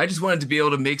 I just wanted to be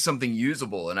able to make something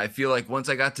usable. And I feel like once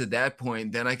I got to that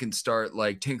point, then I can start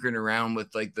like tinkering around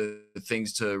with like the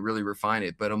things to really refine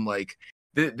it. But I'm like,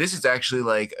 this is actually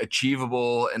like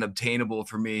achievable and obtainable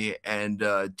for me. And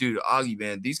dude, Augie,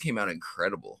 man, these came out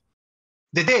incredible.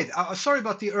 They did. Sorry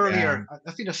about the earlier.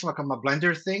 I think that's like on my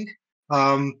Blender thing.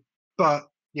 But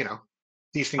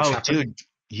these things happen. Dude,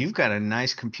 you've got a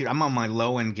nice computer. I'm on my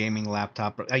low-end gaming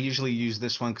laptop. I usually use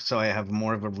this one so I have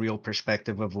more of a real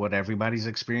perspective of what everybody's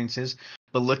experience is.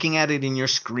 But looking at it in your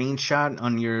screenshot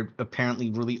on your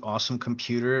apparently really awesome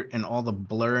computer and all the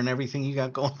blur and everything you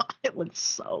got going on, it looks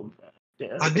so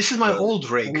good. This is my old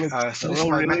rig. So this is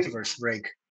my metaverse rig.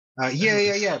 But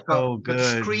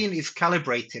the screen is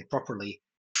calibrated properly.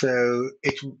 So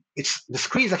it's the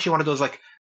screen is actually one of those like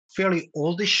fairly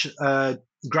oldish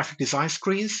graphic design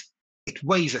screens. It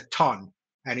weighs a ton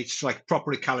and it's like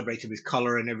properly calibrated with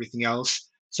color and everything else.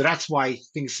 So that's why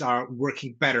things are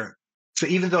working better. So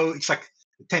even though it's like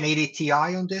 1080 Ti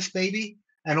on this baby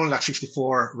and only like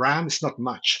 64 RAM, it's not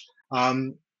much.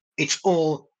 It's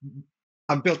all,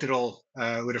 I built it all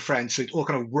with a friend, so it all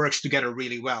kind of works together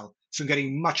really well. So I'm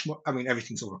getting much more, I mean,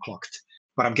 everything's overclocked,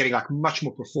 but I'm getting like much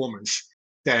more performance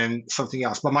than something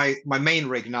else. But my main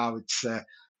rig now, it's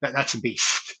that's a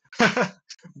beast.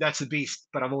 That's a beast,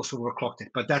 but I've also overclocked it.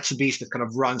 But that's a beast that kind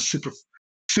of runs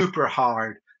super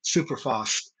hard, super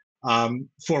fast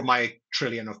for my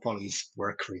trillion of polys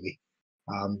work, really.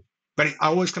 But I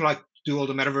always kind of like do all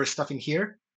the metaverse stuff in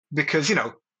here because, you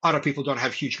know, other people don't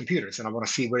have huge computers and I want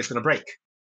to see where it's going to break.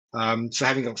 So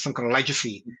having some kind of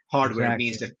legacy hardware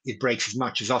means that it breaks as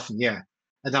much as often, yeah.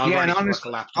 And then I'll run it through like a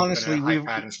laptop and an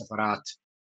iPad and stuff like that.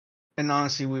 And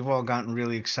honestly, we've all gotten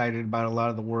really excited about a lot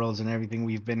of the worlds and everything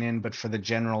we've been in, but for the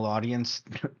general audience,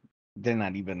 they're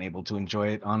not even able to enjoy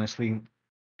it, honestly.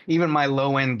 Even my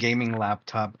low-end gaming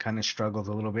laptop kind of struggles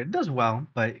a little bit. It does well,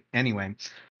 but anyway.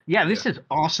 Yeah, this is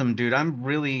awesome, dude.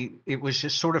 It was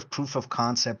just sort of proof of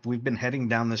concept. We've been heading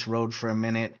down this road for a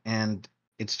minute, and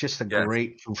it's just a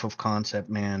great proof of concept,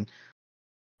 man.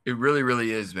 It really,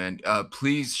 really is, man.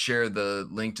 Please share the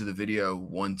link to the video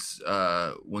once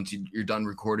you're done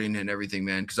recording and everything,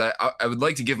 man. Because I would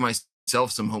like to give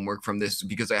myself some homework from this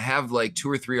because I have like 2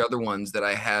 or 3 other ones that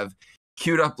I have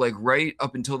queued up like right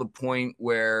up until the point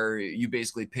where you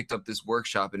basically picked up this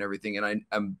workshop and everything, and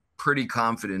I'm pretty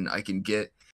confident I can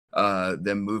get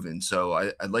them moving. So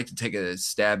I'd like to take a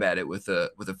stab at it with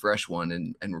a fresh one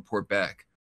and report back.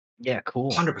 Yeah,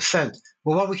 cool. 100%.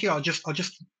 Well, while we're here, I'll just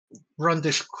run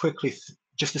this quickly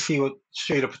just to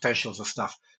show you the potentials of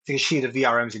stuff. So you can see the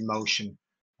VRMs in motion.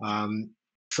 So I'm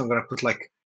going to put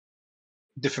like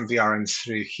different VRMs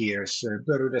through here. So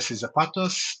this is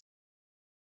Zapatos.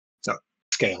 So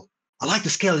scale. I like the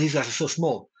scale. These guys are so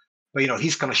small, but you know,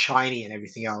 he's kind of shiny and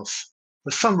everything else.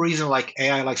 For some reason, like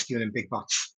AI likes giving them big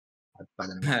butts. I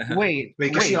don't know. Wait,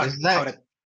 see, like,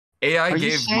 AI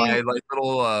gave my like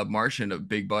little Martian a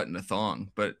big butt and a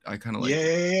thong, but I kind of like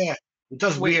it. It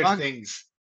does weird things.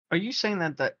 Are you saying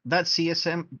that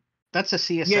CSM? That's a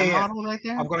CSM model right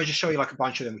there. I'm going to just show you like a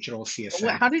bunch of them, which are all CSM.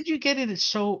 Well, how did you get it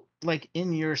so like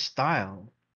in your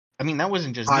style? I mean, that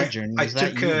wasn't just Midjourney. Is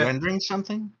that you rendering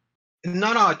something?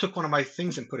 No, I took one of my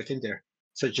things and put it in there.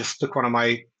 So just took one of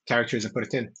my characters and put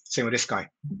it in. Same with this guy.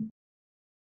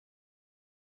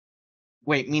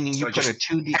 Wait, meaning you put a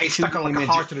 2D image? Stuck like a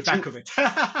heart to the back of it.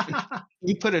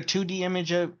 You put a 2D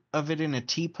image of it in a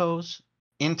T-pose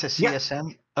into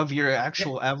CSM of your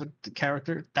actual avatar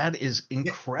character? That is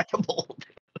incredible.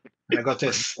 And I got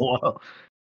this. Whoa.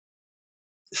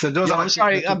 So those are I'm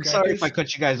sorry if I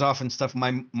cut you guys off and stuff.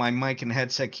 My mic and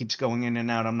headset keeps going in and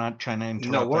out. I'm not trying to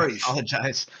interrupt. No worries. I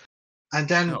apologize. And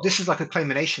then this is like a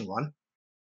claymination one.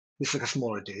 This is like a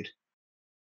smaller dude.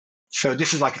 So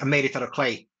this is like I made it out of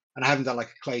clay. And I haven't done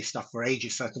like clay stuff for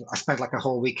ages. So I spent like a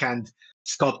whole weekend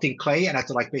sculpting clay and I had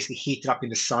to like basically heat it up in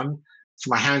the sun. So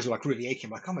my hands were like really aching.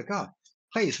 I'm like, oh my God,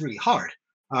 clay is really hard.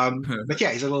 But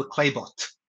yeah, he's a little clay bot,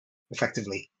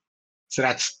 effectively. So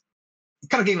that's it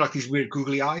kind of gave me like these weird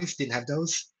googly eyes, didn't have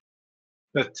those.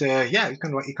 But yeah, it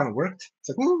kind of worked. It's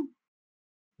like, woo,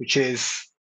 which is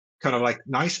kind of like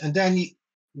nice. And then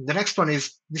the next one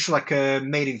is, this is like a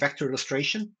made in vector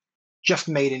illustration, just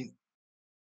made in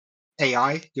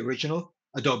AI, the original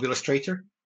Adobe Illustrator,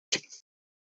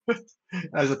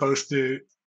 as opposed to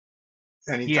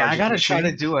any. Yeah, I gotta try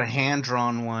to do a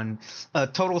hand-drawn one.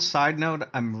 Total side note: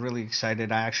 I'm really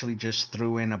excited. I actually just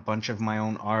threw in a bunch of my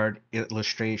own art,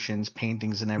 illustrations,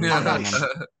 paintings, and everything.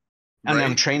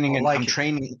 I'm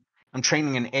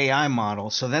training an AI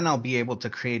model, so then I'll be able to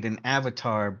create an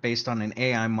avatar based on an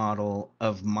AI model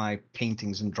of my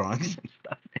paintings and drawings and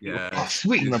stuff. Yeah, oh,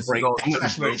 sweet. My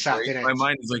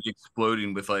mind is like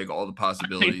exploding with like all the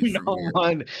possibilities.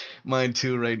 Mine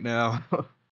too right now.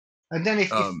 And then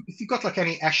if you got like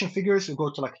any action figures, you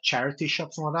go to like a charity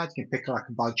shop, something like that. You can pick like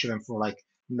a bunch of them for like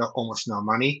almost no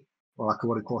money, or like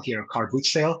what we call here a car boot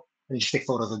sale, and you just take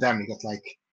photos of them. You get like.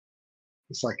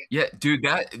 It's like, yeah, dude,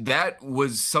 that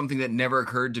was something that never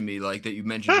occurred to me, like that you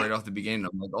mentioned right off the beginning.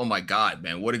 I'm like, oh my God,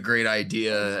 man, what a great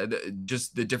idea.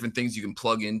 Just the different things you can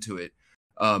plug into it.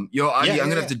 I'm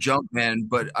gonna have to jump, man,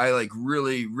 but I like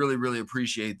really, really, really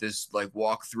appreciate this like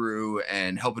walkthrough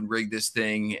and helping rig this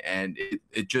thing, and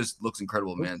it just looks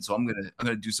incredible, man. So I'm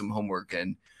gonna do some homework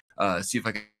and see if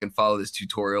I can follow this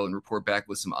tutorial and report back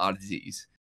with some oddities.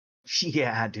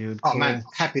 Yeah, dude. Oh man,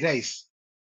 happy days.